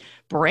huge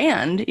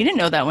brand. You didn't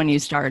know that when you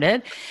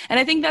started. And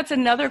I think that's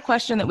another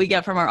question that we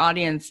get from our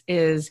audience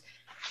is,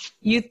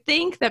 you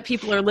think that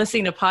people are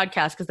listening to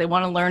podcasts because they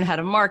want to learn how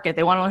to market,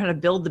 they want to learn how to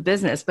build the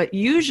business. But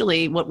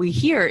usually what we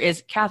hear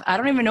is, Kath, I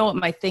don't even know what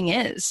my thing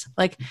is.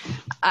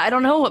 I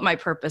don't know what my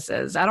purpose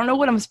is. I don't know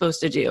what I'm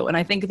supposed to do. And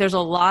I think there's a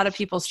lot of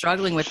people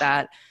struggling with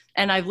that.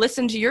 And I've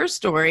listened to your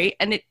story,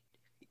 and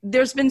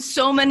there's been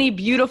so many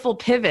beautiful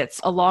pivots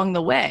along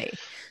the way.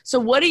 So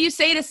what do you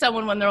say to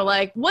someone when they're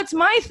like, what's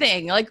my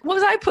thing? What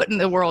was I put in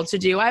the world to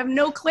do? I have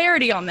no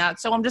clarity on that.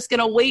 So I'm just going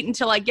to wait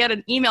until I get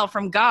an email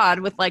from God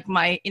with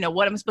my,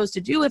 what I'm supposed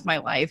to do with my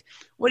life.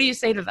 What do you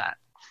say to that?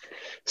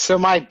 So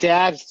my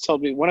dad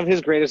told me one of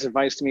his greatest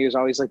advice to me was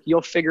always like,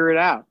 you'll figure it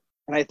out.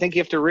 And I think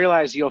you have to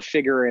realize you'll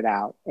figure it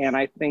out. And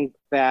I think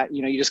that,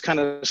 you just kind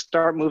of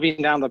start moving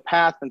down the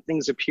path and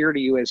things appear to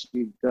you as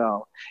you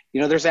go.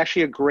 There's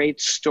actually a great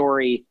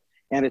story,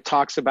 and it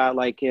talks about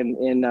like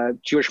in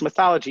Jewish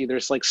mythology,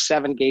 there's like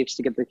 7 gates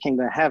to get to the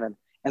kingdom of heaven.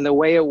 And the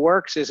way it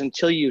works is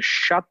until you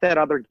shut that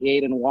other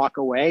gate and walk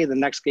away, the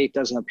next gate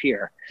doesn't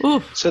appear.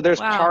 Oof, so there's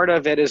wow. part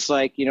of it is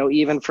like,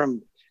 even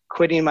from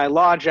quitting my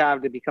law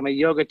job to become a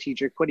yoga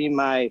teacher,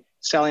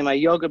 selling my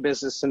yoga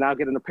business, and now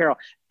get an apparel,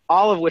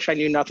 all of which I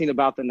knew nothing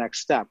about the next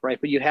step, right?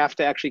 But you have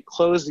to actually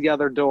close the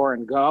other door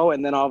and go,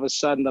 and then all of a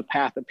sudden the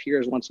path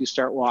appears once you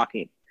start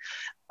walking.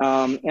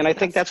 And I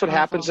think that's what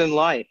happens in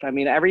life. I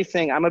mean,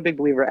 I'm a big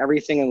believer,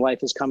 everything in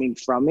life is coming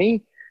from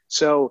me.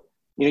 So,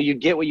 you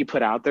get what you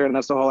put out there, and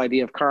that's the whole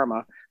idea of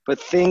karma. But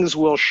things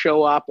will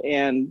show up,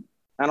 and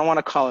I don't want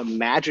to call it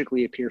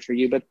magically appear for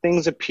you, but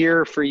things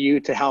appear for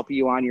you to help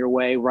you on your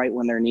way right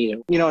when they're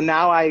needed.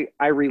 Now I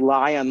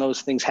rely on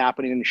those things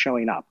happening and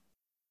showing up.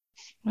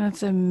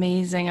 That's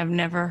amazing. I've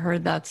never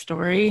heard that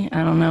story.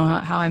 I don't know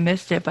how I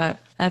missed it, but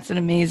that's an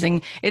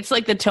amazing. It's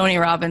like the Tony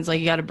Robbins, like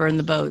you got to burn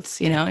the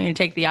boats, you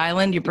take the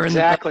island, you burn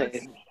the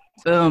boats.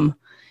 Boom.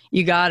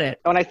 You got it.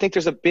 And I think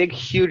there's a big,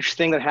 huge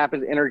thing that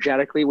happens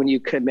energetically when you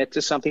commit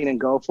to something and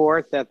go for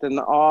it, that then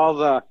all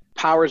the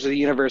powers of the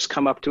universe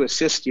come up to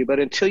assist you. But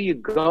until you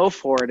go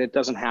for it, it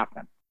doesn't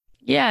happen.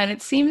 Yeah. And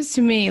it seems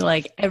to me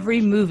like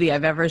every movie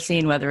I've ever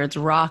seen, whether it's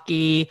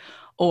Rocky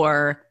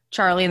or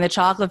Charlie and the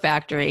Chocolate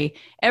Factory,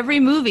 every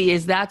movie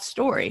is that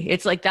story.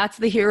 It's like, that's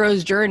the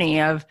hero's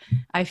journey of,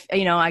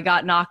 I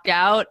got knocked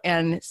out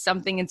and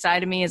something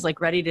inside of me is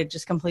like ready to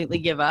just completely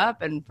give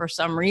up. And for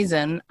some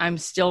reason, I'm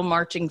still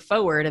marching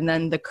forward. And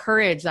then the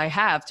courage I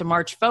have to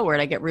march forward,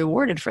 I get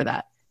rewarded for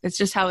that. It's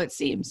just how it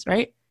seems,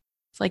 right?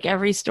 It's like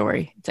every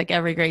story. It's like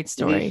every great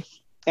story.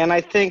 And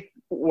I think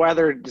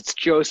whether it's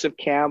Joseph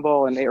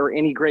Campbell or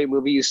any great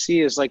movie you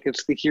see is like,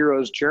 it's the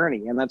hero's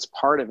journey, and that's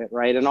part of it,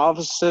 right? And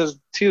also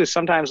too,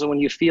 sometimes when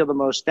you feel the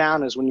most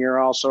down is when you're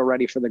also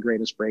ready for the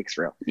greatest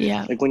breakthrough.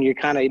 Yeah. Like when you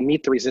kind of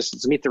meet the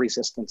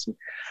resistance.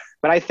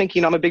 But I think,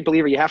 I'm a big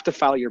believer, you have to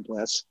follow your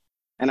bliss.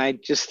 And I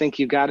just think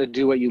you got to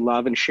do what you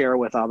love and share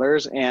with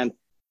others. And,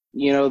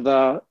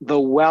 the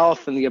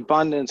wealth and the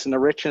abundance and the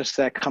richness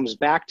that comes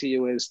back to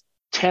you is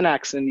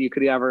 10x than you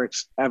could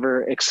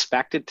ever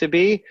expect it to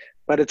be.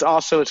 But it's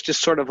just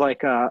sort of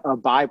like a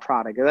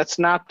byproduct. That's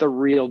not the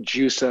real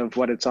juice of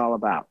what it's all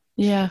about.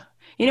 Yeah.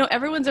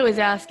 Everyone's always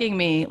asking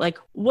me, like,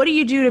 what do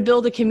you do to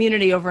build a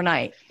community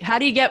overnight? How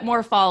do you get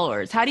more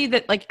followers? How do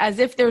you, as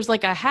if there's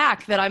like a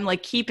hack that I'm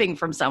like keeping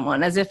from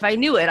someone, as if I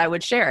knew it, I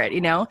would share it,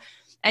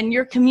 And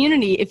your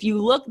community, if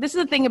you look, this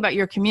is the thing about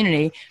your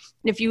community.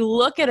 If you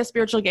look at a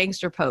Spiritual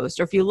Gangster post,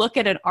 or if you look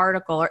at an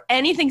article or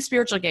anything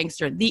Spiritual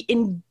Gangster, the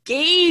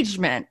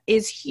engagement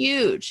is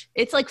huge.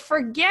 It's like,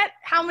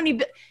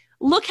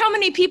 look how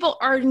many people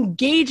are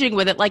engaging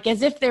with it, like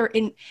as if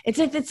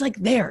it's like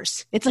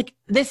theirs. It's like,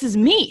 this is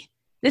me.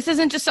 This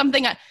isn't just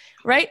something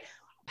right?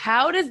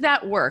 How does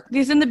that work?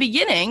 Because in the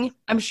beginning,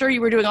 I'm sure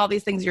you were doing all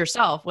these things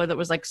yourself, whether it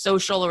was like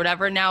social or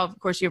whatever. Now, of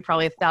course, you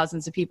probably have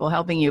thousands of people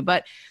helping you.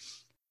 But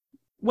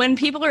when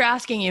people are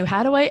asking you,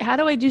 how do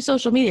I do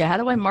social media? How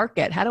do I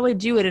market? How do I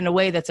do it in a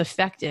way that's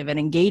effective and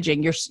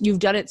engaging? You've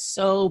done it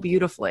so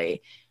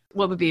beautifully.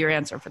 What would be your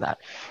answer for that?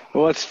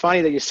 Well, it's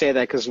funny that you say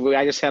that, because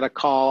I just had a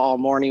call all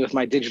morning with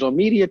my digital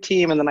media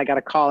team, and then I got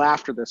a call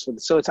after this.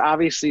 So it's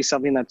obviously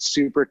something that's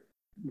super,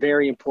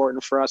 very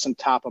important for us and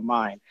top of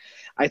mind.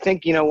 I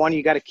think, one,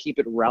 you got to keep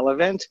it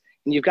relevant,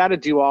 and you've got to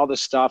do all the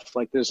stuff,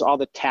 like there's all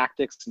the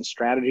tactics and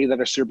strategy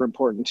that are super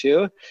important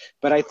too.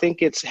 But I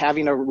think it's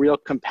having a real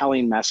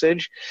compelling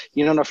message.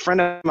 And a friend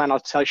of mine, I'll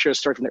tell you a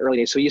story from the early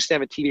days. So he used to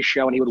have a TV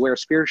show, and he would wear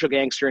Spiritual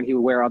Gangster, and he would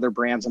wear other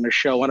brands on their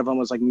show. One of them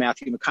was like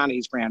Matthew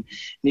McConaughey's brand. And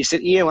he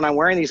said, Ian, when I'm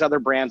wearing these other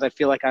brands, I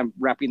feel like I'm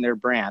repping their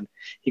brand.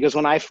 He goes,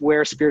 when I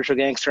wear Spiritual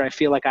Gangster, I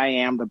feel like I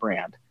am the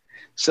brand.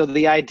 So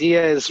the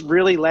idea is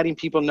really letting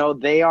people know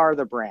they are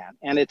the brand.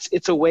 And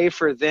it's a way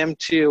for them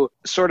to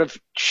sort of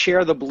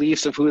share the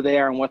beliefs of who they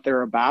are and what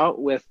they're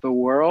about with the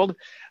world.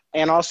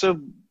 And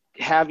also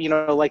have,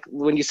 like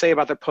when you say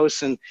about the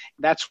posts, and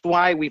that's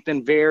why we've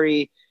been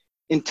very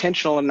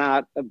intentional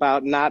and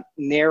about not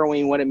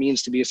narrowing what it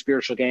means to be a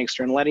spiritual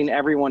gangster and letting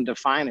everyone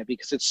define it,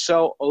 because it's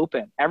so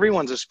open.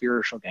 Everyone's a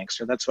spiritual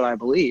gangster. That's what I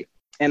believe.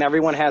 And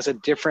everyone has a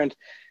different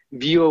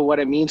view of what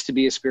it means to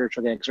be a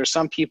spiritual gangster.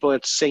 Some people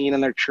it's singing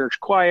in their church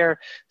choir.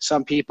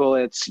 Some people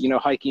it's,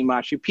 hiking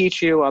Machu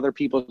Picchu. Other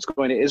people it's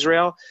going to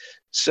Israel.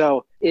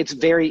 So it's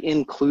very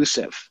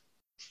inclusive.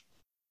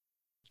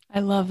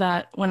 I love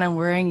that. When I'm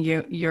wearing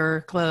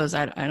your clothes,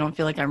 I don't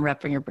feel like I'm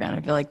repping your brand.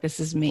 I feel like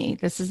this is me.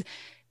 That's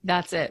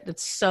it.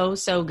 That's so,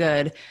 so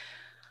good.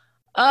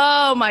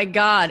 Oh my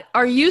God.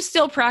 Are you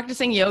still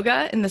practicing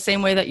yoga in the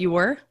same way that you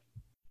were?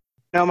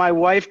 No, my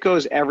wife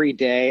goes every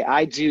day.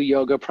 I do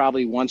yoga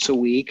probably once a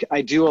week.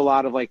 I do a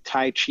lot of like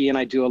Tai Chi, and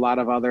I do a lot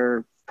of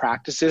other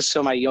practices.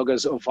 So my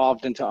yoga's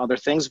evolved into other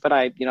things, but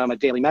I'm a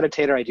daily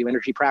meditator. I do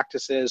energy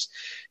practices.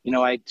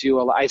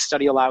 I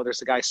study a lot.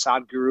 There's a guy,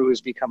 Sadhguru,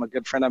 who's become a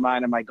good friend of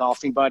mine and my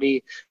golfing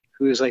buddy,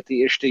 who's like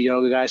the Ishta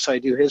yoga guy. So I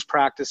do his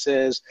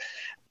practices,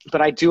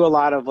 but I do a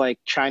lot of like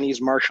Chinese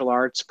martial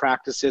arts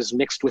practices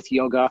mixed with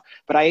yoga,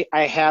 but I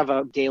have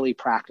a daily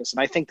practice. And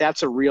I think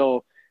that's a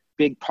real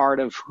big part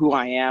of who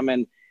I am.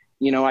 And,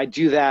 I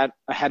do that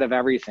ahead of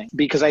everything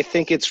because I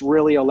think it's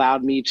really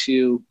allowed me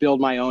to build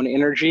my own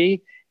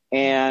energy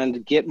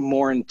and get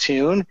more in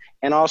tune.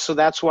 And also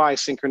that's why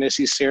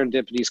synchronicities,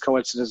 serendipities,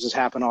 coincidences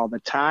happen all the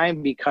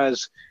time,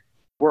 because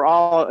we're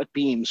all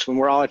beams. When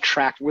we're all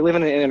we live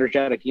in an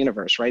energetic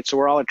universe, right? So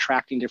we're all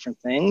attracting different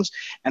things.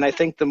 And I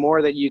think the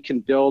more that you can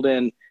build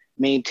and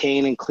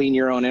maintain and clean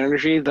your own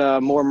energy,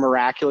 the more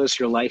miraculous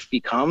your life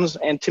becomes.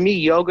 And to me,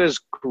 yoga is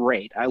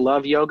great. I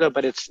love yoga,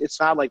 but it's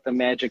not like the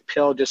magic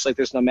pill, just like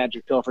there's no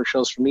magic pill for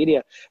social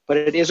media. But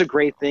it is a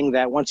great thing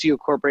that once you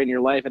incorporate in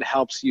your life, it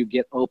helps you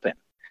get open.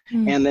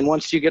 And then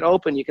once you get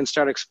open, you can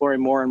start exploring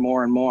more and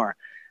more and more.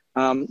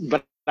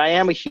 But I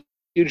am a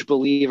huge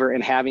believer in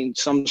having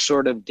some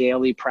sort of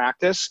daily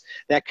practice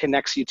that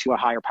connects you to a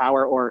higher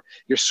power or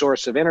your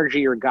source of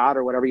energy or God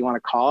or whatever you want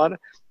to call it.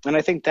 And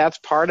I think that's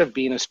part of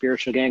being a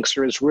spiritual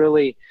gangster, is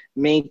really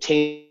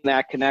maintaining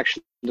that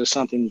connection to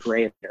something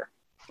greater.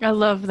 I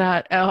love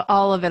that.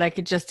 All of it. I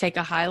could just take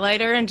a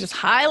highlighter and just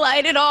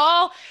highlight it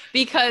all,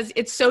 because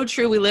it's so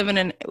true. We live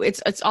in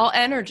it's all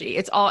energy.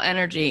 It's all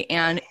energy.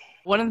 And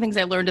one of the things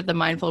I learned at the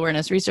Mindful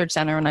Awareness Research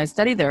Center when I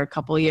studied there a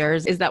couple of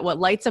years is that what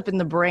lights up in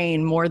the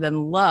brain more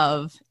than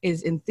love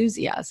is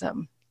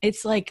enthusiasm.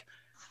 It's like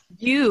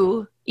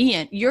you,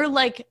 Ian, you're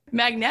like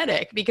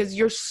magnetic because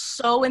you're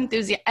so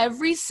enthusiastic.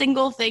 Every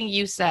single thing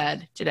you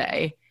said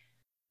today,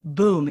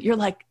 boom, you're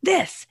like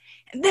this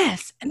and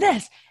this and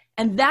this.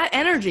 And that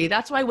energy,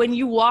 that's why when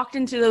you walked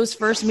into those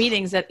first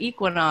meetings at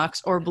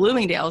Equinox or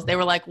Bloomingdale's, they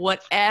were like,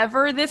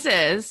 whatever this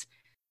is,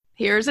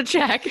 here's a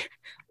check.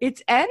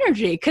 It's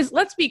energy. Because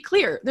let's be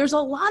clear, there's a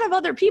lot of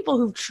other people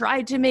who've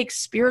tried to make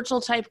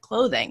spiritual type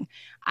clothing.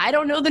 I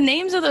don't know the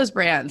names of those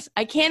brands.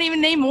 I can't even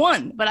name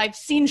one, but I've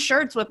seen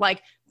shirts with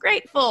like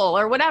grateful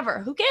or whatever.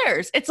 Who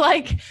cares? It's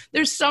like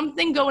there's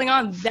something going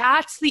on.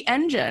 That's the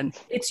engine.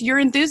 It's your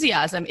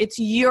enthusiasm. It's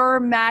your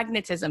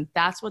magnetism.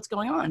 That's what's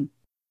going on.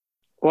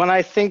 Well, and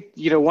I think,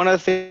 one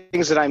of the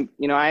things that I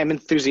am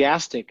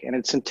enthusiastic, and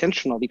it's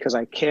intentional because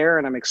I care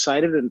and I'm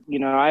excited. And,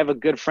 I have a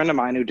good friend of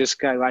mine who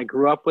I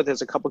grew up with,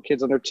 has a couple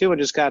kids under 2 and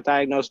just got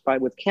diagnosed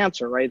with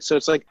cancer, right? So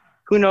it's like,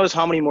 who knows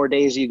how many more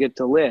days you get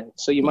to live.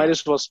 So you might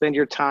as well spend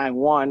your time,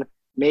 one,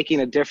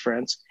 making a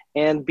difference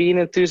and being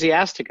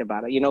enthusiastic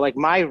about it. Like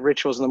my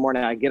rituals in the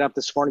morning, I get up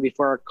this morning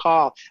before our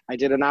call. I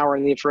did an hour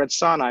in the infrared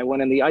sun. I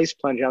went in the ice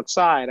plunge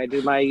outside. I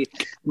did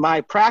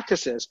my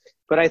practices.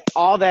 But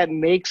all that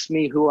makes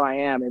me who I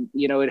am. And,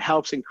 it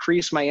helps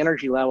increase my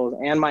energy levels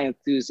and my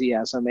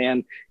enthusiasm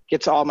and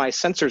gets all my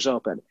sensors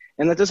open.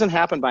 And that doesn't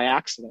happen by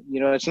accident.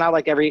 It's not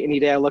like any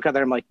day I look out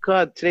there, I'm like,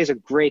 God, today's a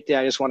great day.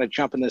 I just want to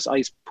jump in this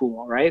ice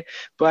pool, right?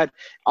 But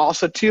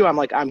also, too, I'm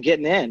like, I'm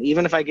getting in.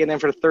 Even if I get in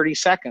for 30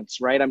 seconds,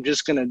 right? I'm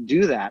just going to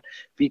do that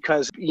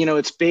because,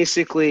 it's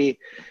basically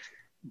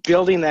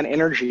building that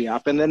energy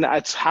up. And then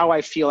that's how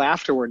I feel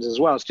afterwards as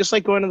well. It's just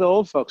like going to the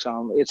old folks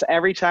home. It's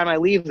every time I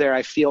leave there,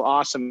 I feel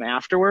awesome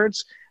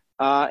afterwards.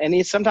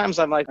 And sometimes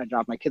I'm like, I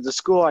dropped my kids at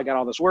school. I got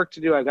all this work to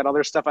do. I've got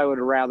other stuff I would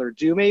rather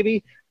do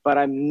maybe, but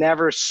I'm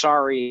never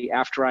sorry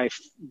after I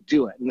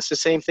do it. And it's the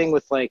same thing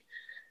with like,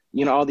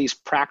 all these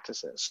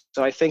practices.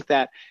 So I think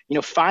that,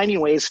 finding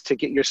ways to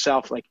get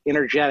yourself like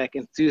energetic,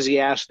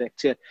 enthusiastic,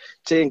 to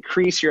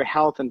increase your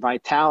health and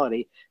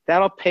vitality,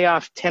 that'll pay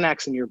off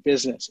 10x in your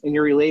business, in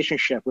your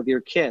relationship with your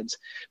kids.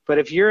 But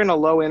if you're in a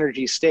low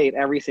energy state,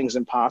 everything's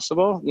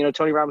impossible.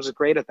 Tony Robbins is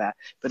great at that.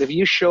 But if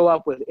you show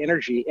up with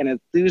energy and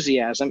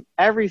enthusiasm,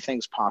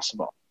 everything's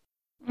possible.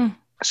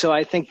 So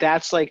I think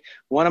that's like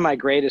one of my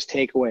greatest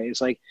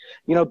takeaways. Like,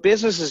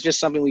 business is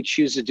just something we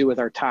choose to do with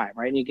our time,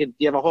 right? And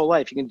you have a whole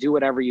life. You can do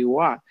whatever you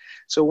want.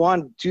 So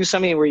one, do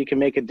something where you can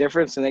make a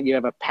difference and that you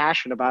have a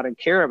passion about it and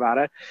care about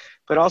it,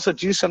 but also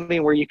do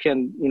something where you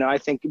can, I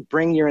think,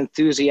 bring your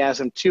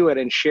enthusiasm to it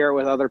and share it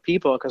with other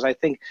people. Because I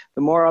think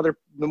the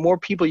more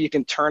people you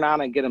can turn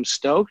on and get them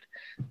stoked,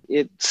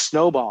 it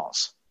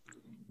snowballs.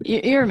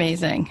 You're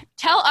amazing.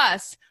 Tell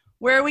us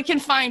where we can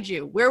find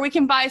you, where we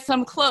can buy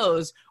some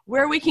clothes,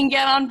 where we can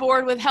get on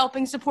board with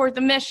helping support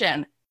the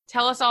mission.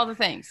 Tell us all the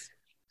things.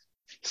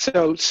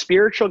 So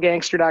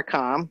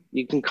spiritualgangster.com,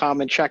 you can come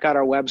and check out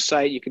our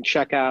website. You can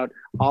check out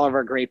all of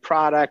our great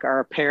product, our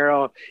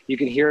apparel. You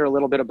can hear a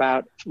little bit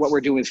about what we're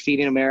doing with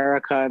Feeding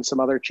America and some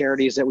other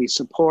charities that we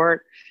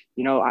support.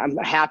 I'm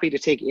happy to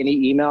take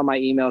any email. My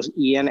email is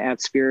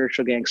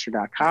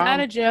ian@spiritualgangster.com. Is that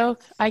a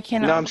joke? I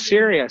cannot. No, I'm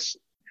serious.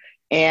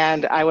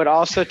 And I would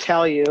also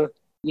tell you,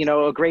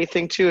 a great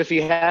thing too, if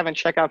you haven't,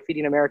 check out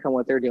Feeding America and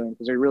what they're doing,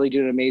 because they really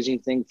do an amazing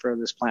thing for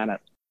this planet.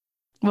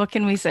 What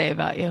can we say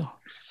about you?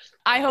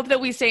 I hope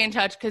that we stay in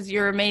touch because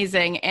you're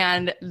amazing.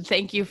 And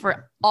thank you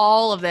for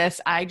all of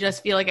this. I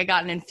just feel like I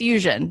got an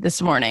infusion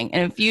this morning,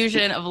 an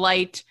infusion of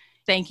light.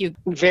 Thank you.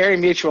 Very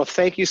mutual.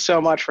 Thank you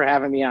so much for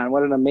having me on.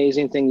 What an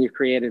amazing thing you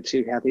created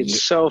too, Kathy.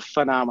 It's so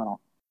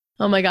phenomenal.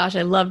 Oh my gosh,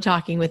 I love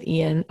talking with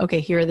Ian. Okay,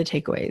 here are the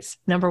takeaways.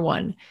 Number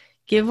 1,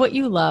 give what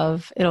you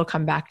love. It'll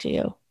come back to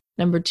you.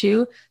 Number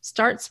 2,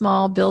 start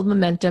small, build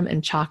momentum,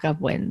 and chalk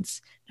up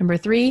wins. Number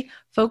 3,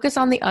 focus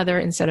on the other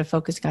instead of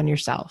focusing on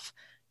yourself.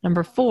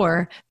 Number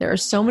 4, there are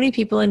so many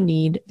people in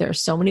need. There are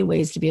so many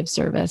ways to be of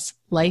service.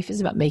 Life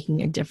is about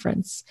making a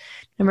difference.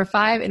 Number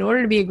 5, in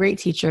order to be a great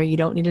teacher, you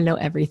don't need to know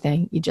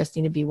everything. You just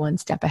need to be one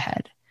step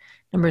ahead.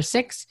 Number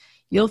 6,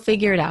 you'll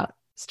figure it out.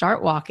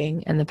 Start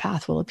walking and the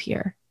path will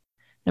appear.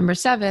 Number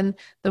 7,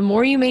 the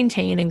more you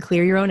maintain and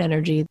clear your own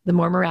energy, the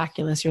more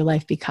miraculous your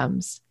life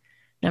becomes.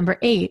 Number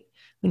 8,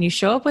 when you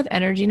show up with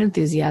energy and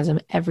enthusiasm,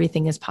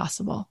 everything is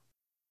possible.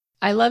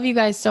 I love you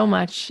guys so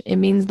much. It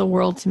means the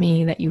world to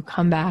me that you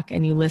come back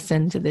and you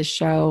listen to this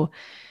show.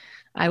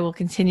 I will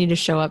continue to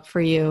show up for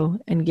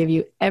you and give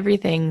you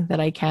everything that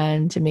I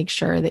can to make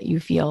sure that you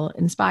feel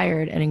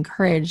inspired and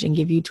encouraged and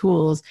give you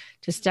tools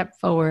to step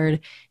forward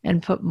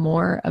and put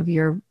more of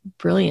your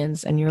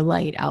brilliance and your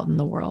light out in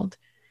the world.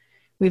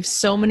 We have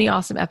so many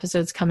awesome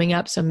episodes coming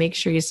up, so make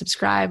sure you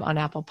subscribe on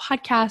Apple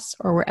Podcasts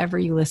or wherever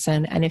you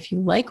listen. And if you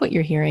like what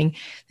you're hearing,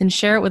 then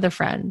share it with a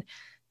friend.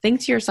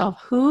 Think to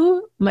yourself,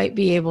 who might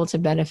be able to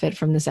benefit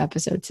from this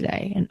episode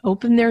today, and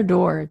open their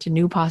door to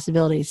new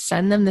possibilities.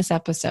 Send them this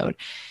episode.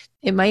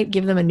 It might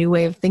give them a new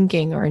way of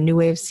thinking or a new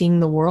way of seeing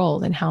the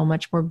world and how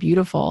much more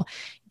beautiful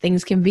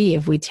things can be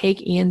if we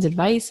take Ian's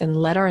advice and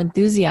let our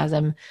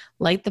enthusiasm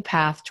light the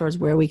path towards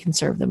where we can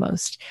serve the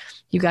most.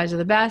 You guys are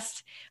the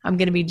best. I'm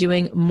going to be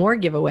doing more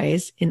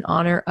giveaways in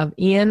honor of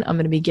Ian. I'm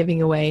going to be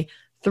giving away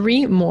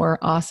 3 more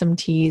awesome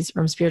teas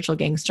from Spiritual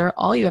Gangster.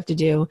 All you have to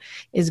do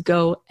is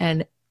go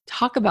and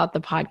talk about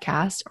the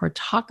podcast or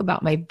talk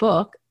about my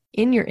book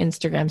in your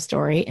Instagram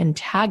story and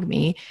tag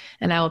me,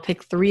 and I will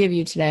pick 3 of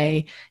you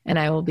today, and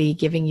I will be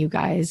giving you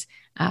guys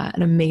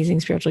an amazing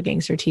Spiritual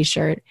Gangster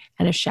t-shirt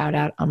and a shout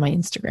out on my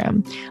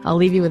Instagram. I'll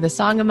leave you with a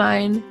song of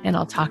mine, and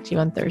I'll talk to you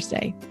on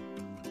Thursday.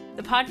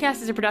 The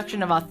podcast is a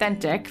production of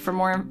Authentic. For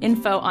more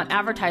info on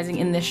advertising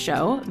in this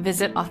show,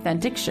 visit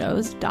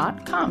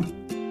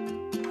AuthenticShows.com.